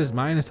much as it's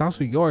mine, it's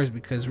also yours,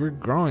 because we're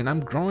growing. I'm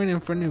growing in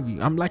front of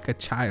you. I'm like a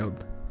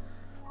child.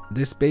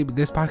 This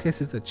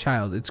podcast is a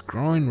child. It's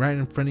growing right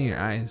in front of your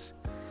eyes.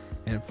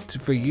 And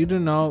for you to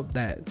know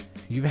that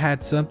you've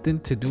had something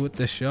to do with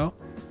the show,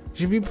 you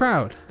should be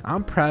proud.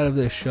 I'm proud of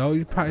this show.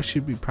 You probably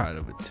should be proud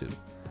of it too.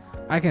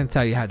 I can't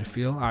tell you how to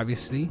feel,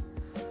 obviously,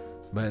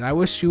 but I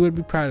wish you would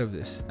be proud of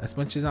this. As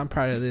much as I'm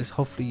proud of this,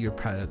 hopefully you're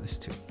proud of this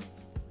too.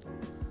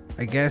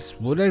 I guess,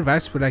 what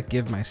advice would I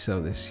give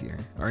myself this year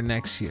or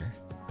next year?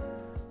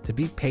 To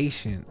be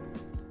patient,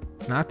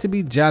 not to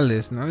be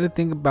jealous, not to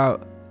think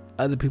about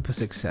other people's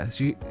success.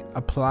 You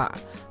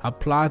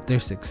applaud their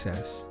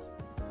success.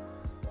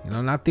 You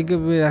know, not think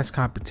of it as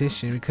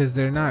competition, because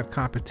they're not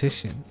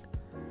competition.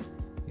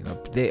 You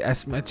know, they,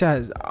 as much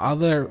as all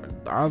their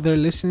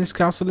listeners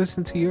can also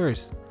listen to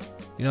yours.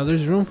 You know,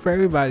 there's room for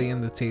everybody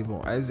in the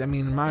table. I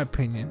mean, in my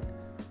opinion,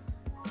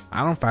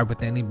 I don't fight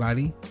with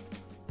anybody.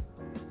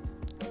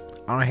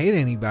 I don't hate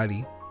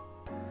anybody.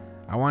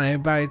 I want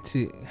everybody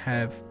to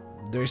have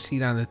their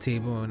seat on the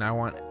table, and I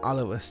want all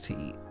of us to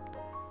eat.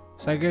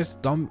 So I guess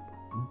don't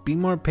be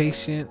more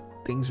patient.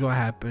 Things will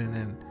happen,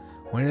 and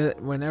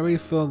whenever you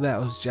feel that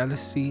was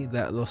jealousy,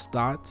 those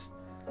thoughts,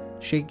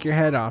 shake your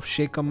head off,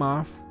 shake them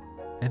off,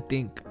 and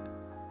think,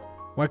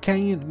 why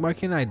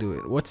can't I do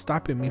it? What's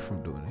stopping me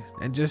from doing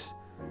it? And just,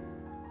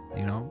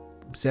 you know,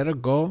 set a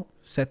goal,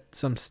 set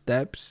some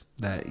steps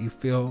that you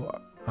feel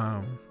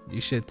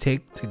you should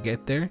take to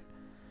get there.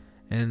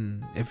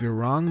 And if you're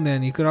wrong,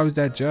 then you could always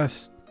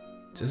adjust.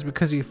 Just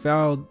because you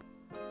failed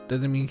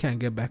doesn't mean you can't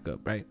get back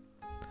up, right?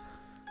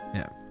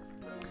 Yeah.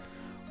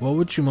 What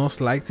would you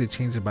most like to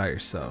change about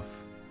yourself?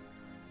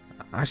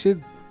 I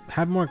should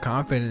have more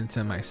confidence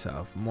in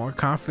myself. More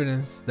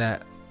confidence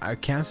that I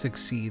can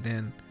succeed,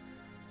 and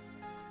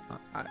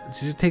I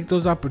should take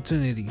those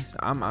opportunities.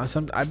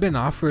 I've been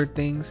offered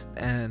things,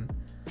 and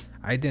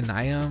I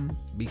deny them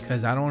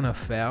because I don't want to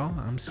fail.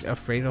 I'm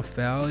afraid of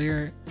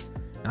failure.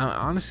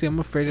 Honestly, I'm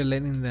afraid of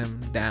letting them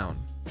down.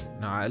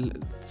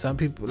 Some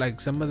people,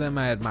 like some of them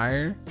I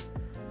admire,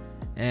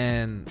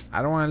 and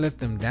I don't want to let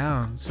them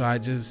down, so I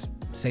just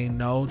say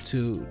no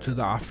to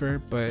the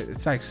offer. But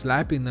it's like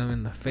slapping them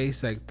in the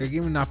face. Like, they're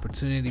giving an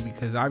opportunity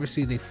because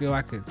obviously they feel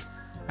I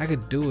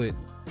could do it.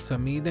 So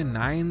me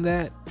denying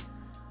that,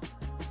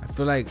 I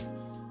feel like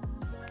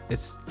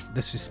it's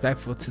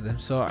disrespectful to them.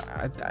 So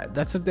I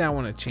that's something I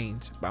want to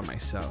change about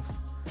myself.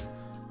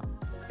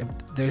 If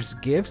there's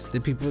gifts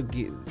that people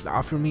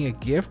offer me a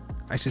gift,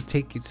 I should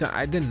take it. So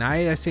I deny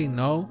it. I say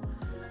no,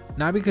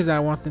 not because I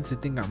want them to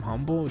think I'm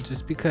humble,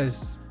 just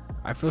because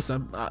I feel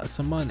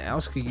someone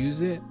else could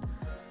use it.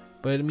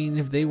 But I mean,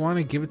 if they want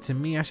to give it to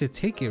me, I should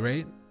take it,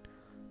 right?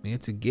 I mean,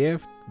 it's a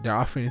gift. They're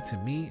offering it to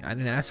me. I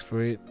didn't ask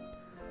for it.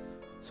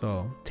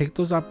 So take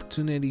those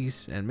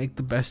opportunities and make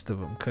the best of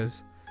them,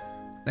 because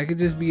that could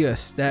just be a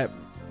step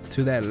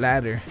to that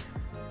ladder.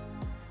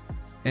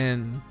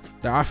 And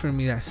they're offering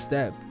me that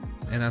step,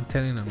 and I'm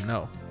telling them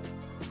no.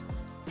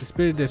 It's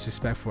pretty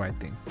disrespectful, I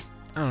think.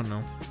 I don't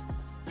know.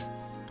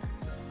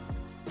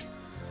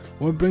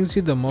 What brings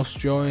you the most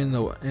joy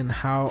and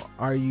how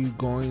are you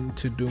going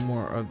to do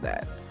more of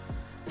that?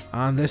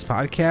 On this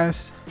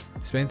podcast,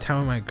 spend time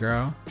with my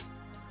girl.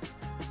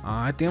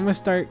 I think I'm going to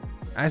start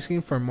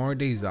asking for more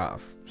days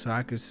off so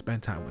I could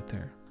spend time with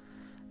her.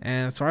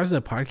 And as far as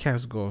the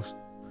podcast goes,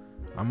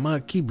 I'm going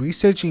to keep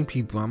researching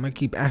people. I'm going to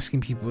keep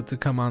asking people to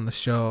come on the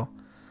show.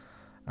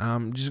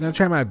 I'm just going to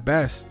try my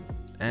best.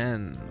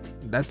 And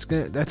that's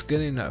good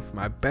enough.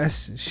 My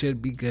best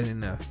should be good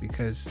enough,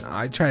 because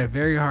I try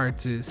very hard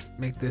to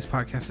make this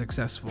podcast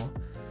successful.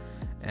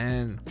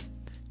 And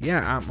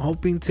yeah, I'm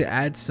hoping to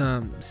add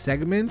some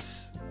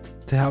segments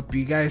to help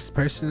you guys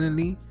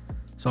personally.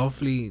 So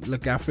hopefully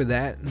look out for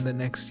that in the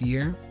next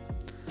year.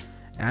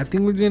 And I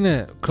think we're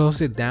gonna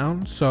close it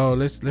down. So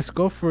let's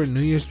go for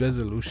New Year's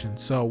resolution.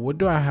 So what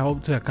do I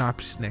hope to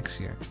accomplish next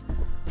year?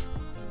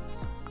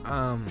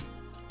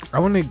 I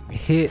want to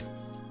hit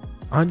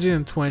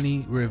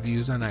 120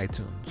 reviews on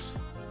iTunes.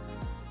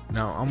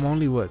 Now I'm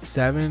only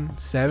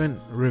seven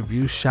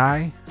reviews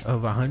shy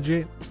of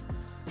 100.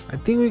 I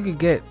think we could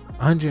get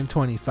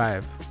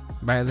 125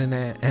 by the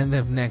end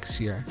of next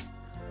year.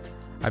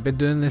 I've been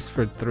doing this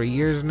for 3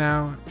 years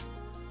now.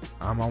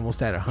 I'm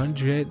almost at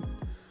 100.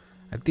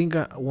 I think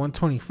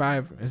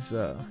 125 is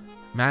a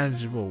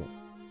manageable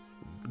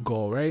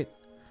goal, right?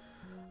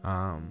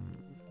 I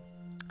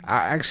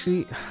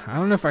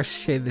don't know if I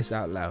should say this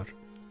out loud,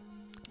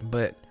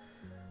 but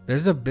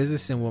there's a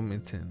business in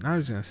Wilmington. I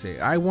was gonna say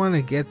I want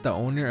to get the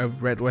owner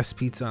of Red West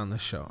Pizza on the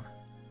show.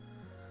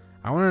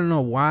 I want to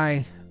know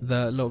why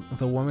the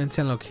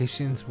Wilmington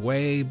location is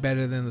way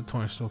better than the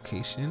Torrance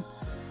location.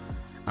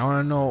 I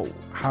want to know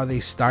how they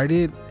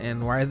started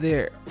and why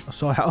they're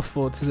so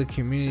helpful to the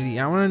community.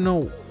 I want to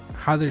know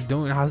how they're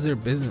doing. How's their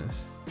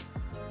business?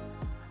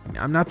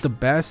 I'm not the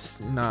best,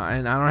 and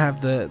I don't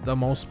have the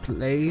most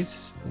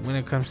plays when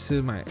it comes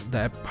to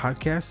that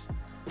podcast,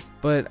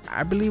 but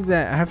I believe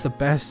that I have the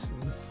best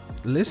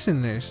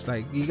listeners.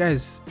 Like, you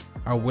guys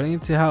are willing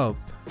to help.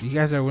 You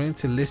guys are willing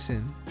to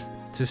listen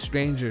to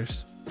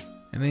strangers,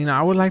 and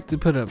I would like to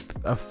put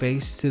a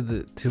face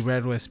to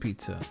Red West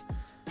Pizza.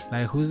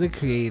 Like, who's the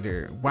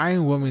creator? Why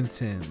in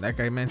Wilmington? Like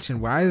I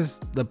mentioned, why is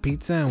the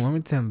pizza in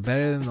Wilmington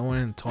better than the one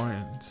in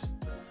Torrance?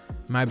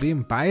 Am I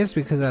being biased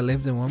because I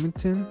lived in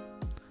Wilmington?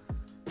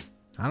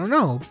 I don't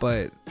know,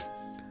 but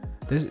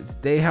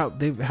they've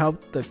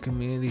helped the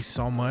community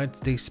so much.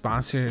 They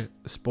sponsor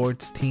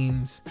sports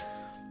teams.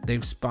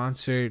 They've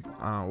sponsored,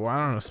 I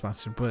don't know,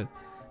 sponsored, but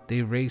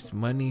they raised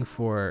money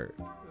for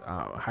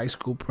high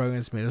school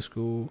programs, middle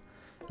school,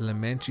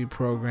 elementary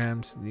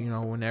programs.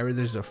 Whenever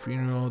there's a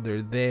funeral,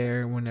 they're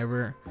there.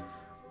 Whenever,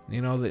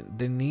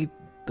 they need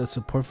the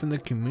support from the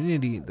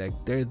community,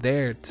 like, they're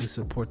there to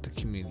support the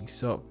community.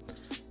 So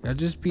it'll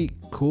just be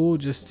cool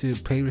just to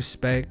pay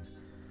respect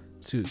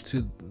to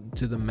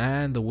the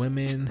man, the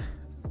women,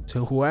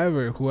 to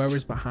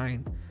whoever's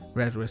behind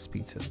Red West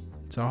Pizza.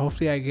 So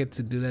hopefully I get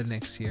to do that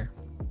next year.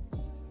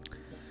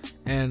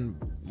 And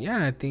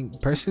yeah, I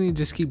think personally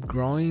just keep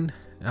growing,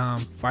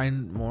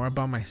 find more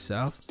about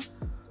myself,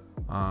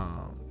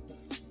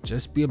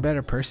 just be a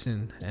better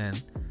person,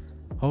 and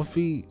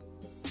hopefully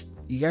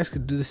you guys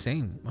could do the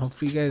same.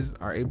 Hopefully you guys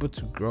are able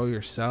to grow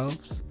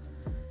yourselves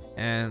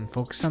and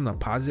focus on the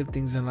positive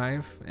things in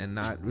life and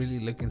not really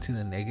look into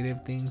the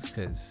negative things,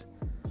 because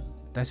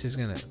that's just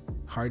gonna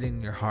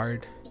harden your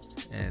heart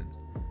and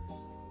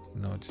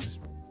just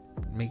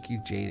make you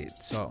jaded.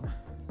 So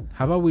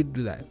how about we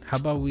do that? How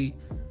about we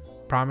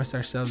promise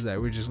ourselves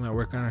that we're just gonna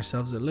work on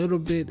ourselves a little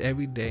bit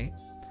every day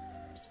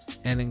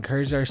and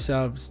encourage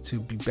ourselves to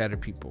be better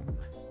people.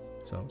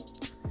 So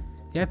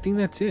yeah, I think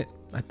that's it.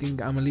 I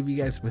think I'm gonna leave you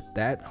guys with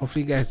that.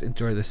 Hopefully you guys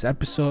enjoy this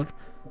episode.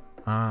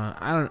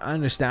 I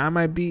understand I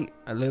might be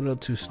a little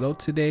too slow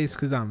today. It's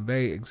because I'm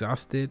very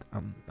exhausted.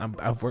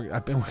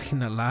 I've been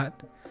working a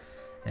lot,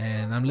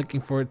 and I'm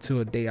looking forward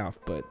to a day off,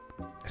 but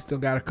I still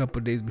got a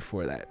couple days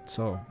before that.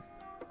 So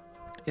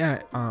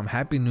yeah,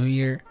 happy New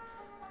Year.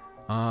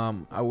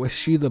 I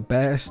wish you the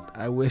best.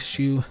 I wish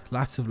you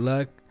lots of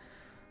luck.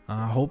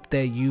 I hope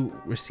that you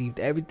received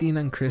everything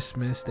on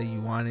Christmas that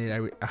you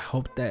wanted. I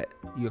hope that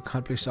you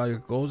accomplished all your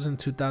goals in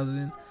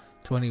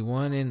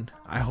 2021, and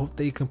I hope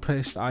that you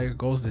accomplished all your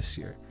goals this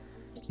year.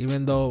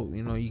 Even though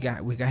we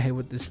got hit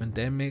with this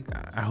pandemic,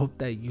 I hope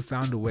that you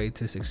found a way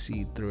to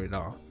succeed through it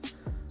all.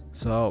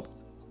 So,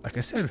 like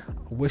I said,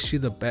 I wish you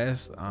the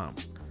best.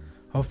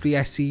 Hopefully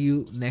I see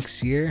you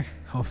next year.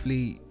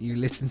 Hopefully you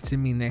listen to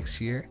me next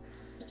year,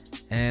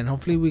 and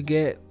hopefully we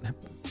get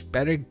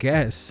better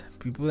guests,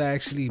 people that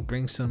actually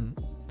bring some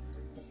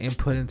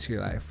input into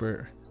your life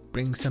or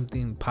bring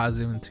something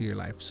positive into your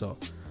life. So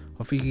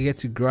hopefully you get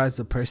to grow as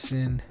a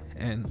person,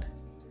 and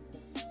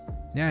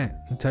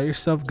tell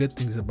yourself good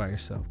things about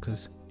yourself,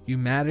 because you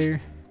matter.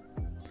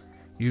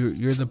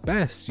 You're the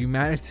best. You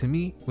matter to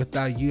me.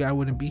 Without you, I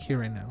wouldn't be here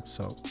right now.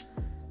 So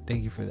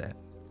thank you for that.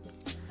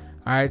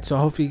 All right, so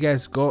hopefully you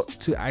guys go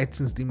to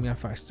iTunes, leave me a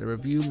 5-star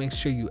review. Make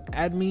sure you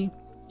add me.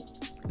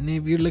 And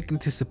if you're looking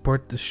to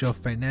support the show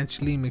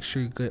financially, make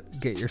sure you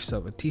get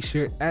yourself a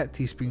t-shirt at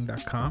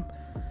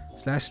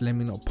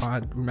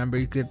teespring.com/letmeknowpod. Remember,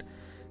 you could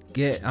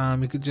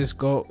just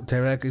go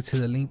directly to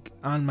the link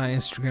on my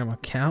Instagram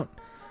account,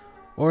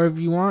 or if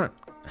you want,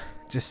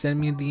 just send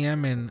me a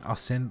DM and I'll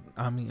send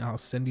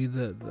you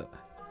the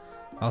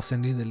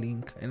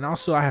link. And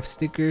also, I have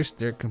stickers.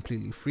 They're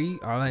completely free.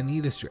 All I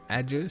need is your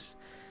address.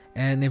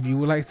 And if you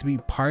would like to be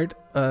part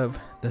of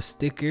the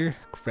sticker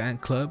fan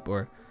club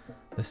or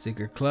the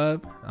sticker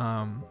club,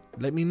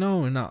 let me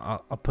know and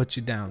I'll put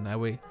you down. That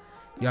way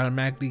you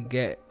automatically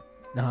get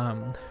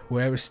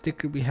whatever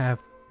sticker we have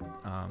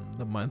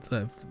the month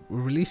of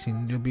we're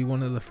releasing, you'll be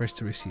one of the first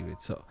to receive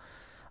it. So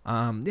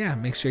yeah,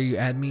 make sure you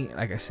add me,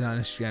 like I said, on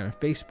Instagram and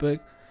Facebook,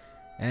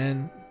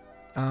 and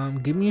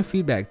give me your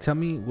feedback. Tell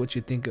me what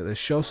you think of the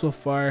show so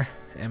far.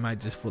 Am I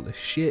just full of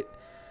shit,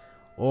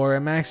 or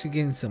am I actually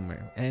getting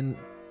somewhere? And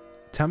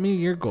tell me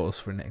your goals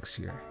for next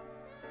year.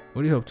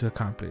 What do you hope to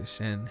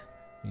accomplish? And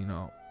you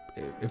know,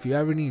 if you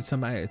ever need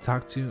somebody to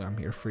talk to, I'm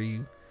here for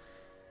you.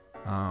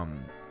 I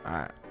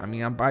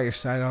mean, I'm by your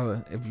side.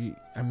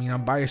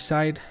 I'm by your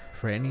side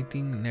for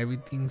anything and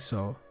everything.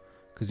 So,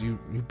 because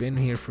you've been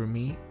here for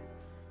me,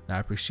 and I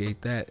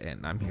appreciate that,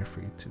 and I'm here for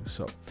you too.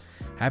 So,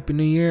 Happy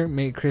New Year,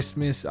 Merry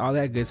Christmas, all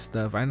that good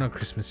stuff. I know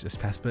Christmas just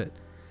passed, but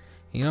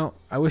you know,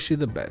 I wish you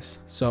the best.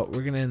 So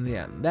we're gonna end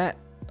on that.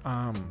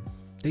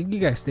 Thank you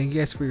guys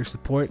for your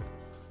support.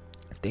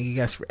 Thank you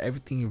guys for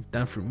everything you've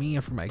done for me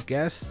and for my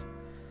guests.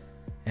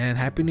 And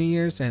Happy New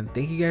Year's, and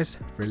thank you guys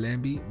for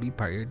letting me be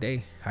part of your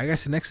day. Alright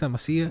guys, till next time, I'll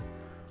see ya.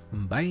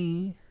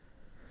 Bye.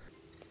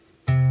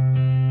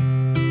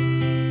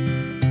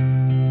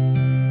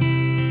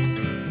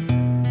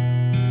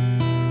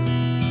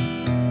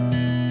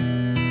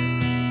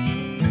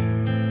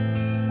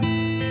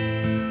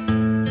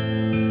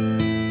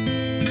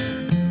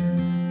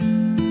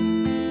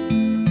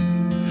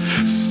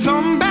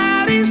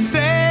 Somebody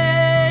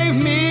save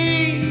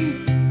me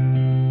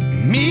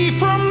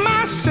from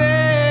myself.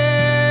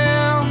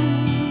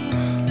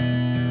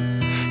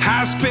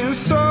 I spent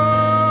so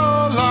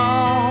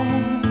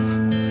long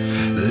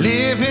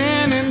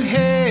living in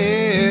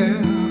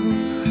hell.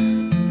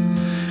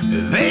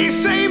 They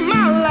say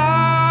my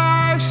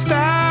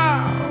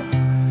lifestyle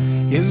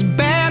is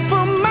bad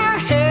for my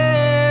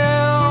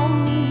health.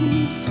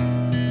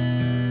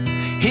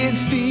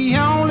 It's the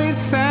only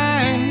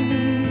thing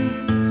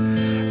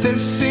that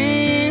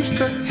seems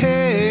to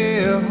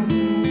help.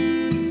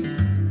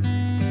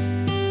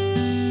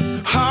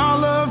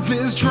 All of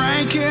this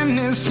drinking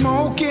and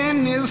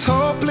smoking is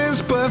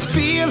hopeless, but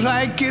feel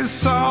like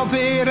it's all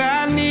that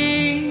I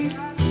need.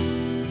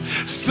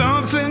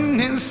 Something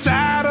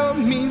inside of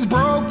me's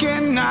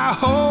broken. I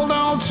hold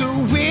on to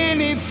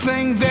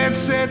anything that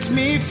sets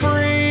me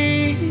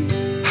free.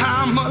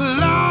 I'm a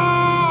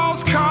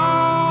lost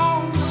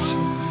cause.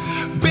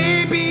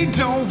 Baby,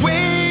 don't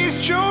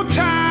waste your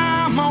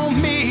time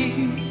on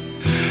me.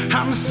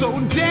 I'm so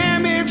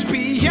damaged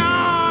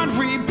beyond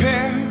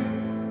repair.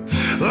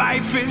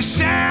 Life has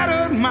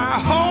shattered my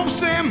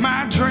hopes and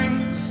my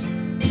dreams.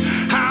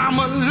 I'm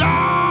a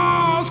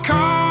lost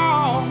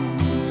cause.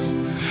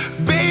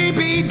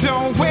 Baby,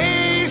 don't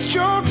waste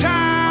your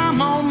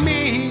time on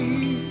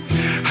me.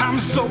 I'm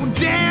so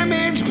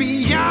damaged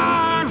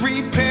beyond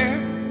repair.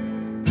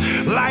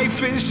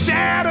 Life has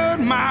shattered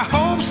my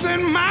hopes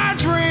and my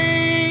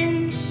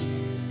dreams.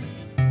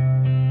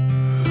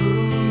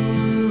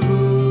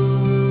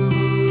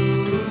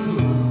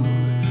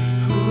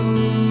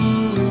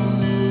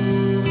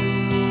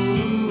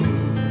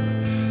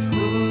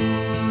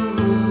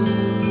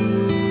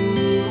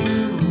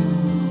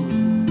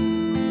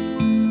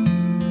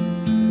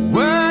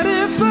 What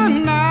if the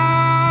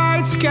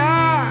night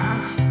sky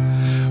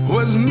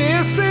was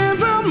missing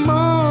the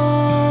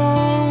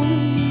moon?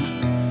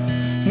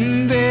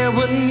 There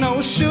were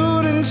no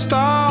shooting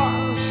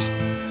stars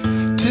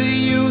to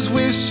use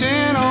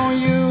wishing on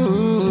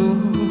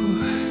you.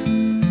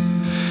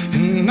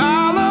 And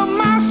all of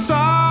my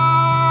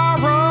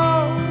sorrows,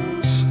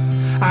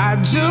 I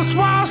just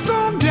washed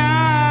them down.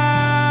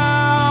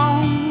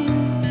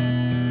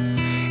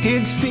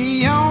 It's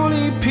the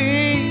only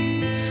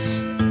peace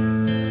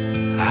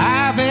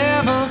I've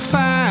ever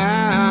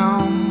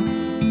found.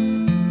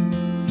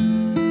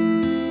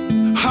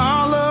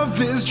 All of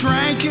this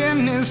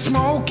drinking and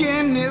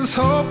smoking is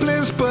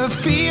hopeless, but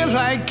feel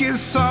like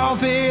it's all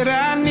that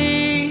I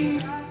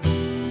need.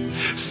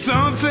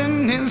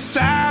 Something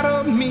inside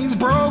of me's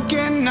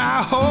broken.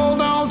 I hold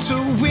on to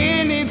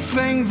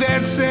anything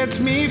that sets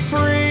me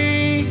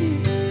free.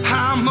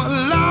 I'm a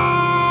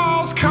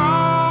lost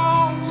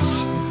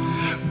cause.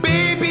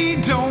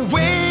 Baby, don't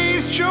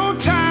waste your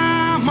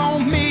time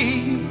on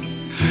me.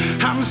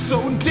 I'm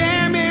so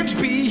damaged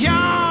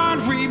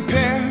beyond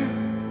repair.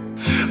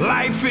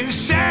 Life has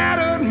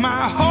shattered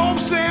my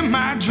hopes and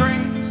my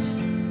dreams.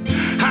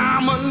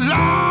 I'm a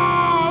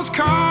lost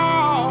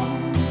cause.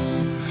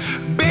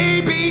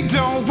 Baby,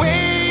 don't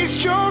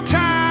waste your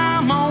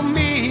time on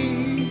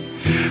me.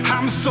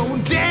 I'm so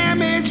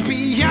damaged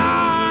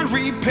beyond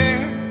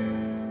repair.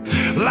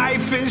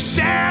 Life has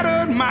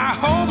shattered my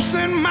hopes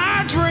and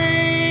my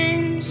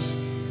dreams.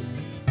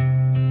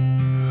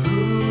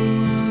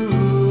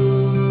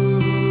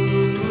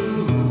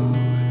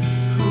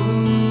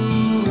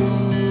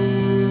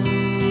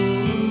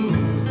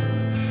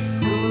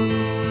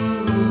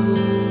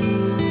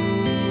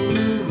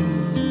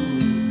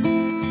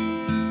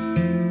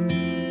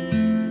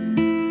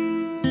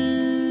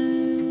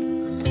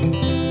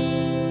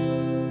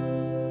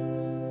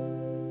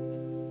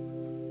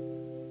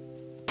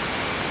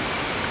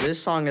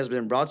 This song has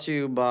been brought to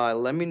you by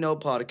Let Me Know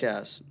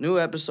Podcast. New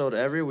episode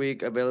every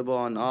week, available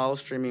on all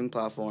streaming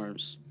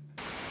platforms.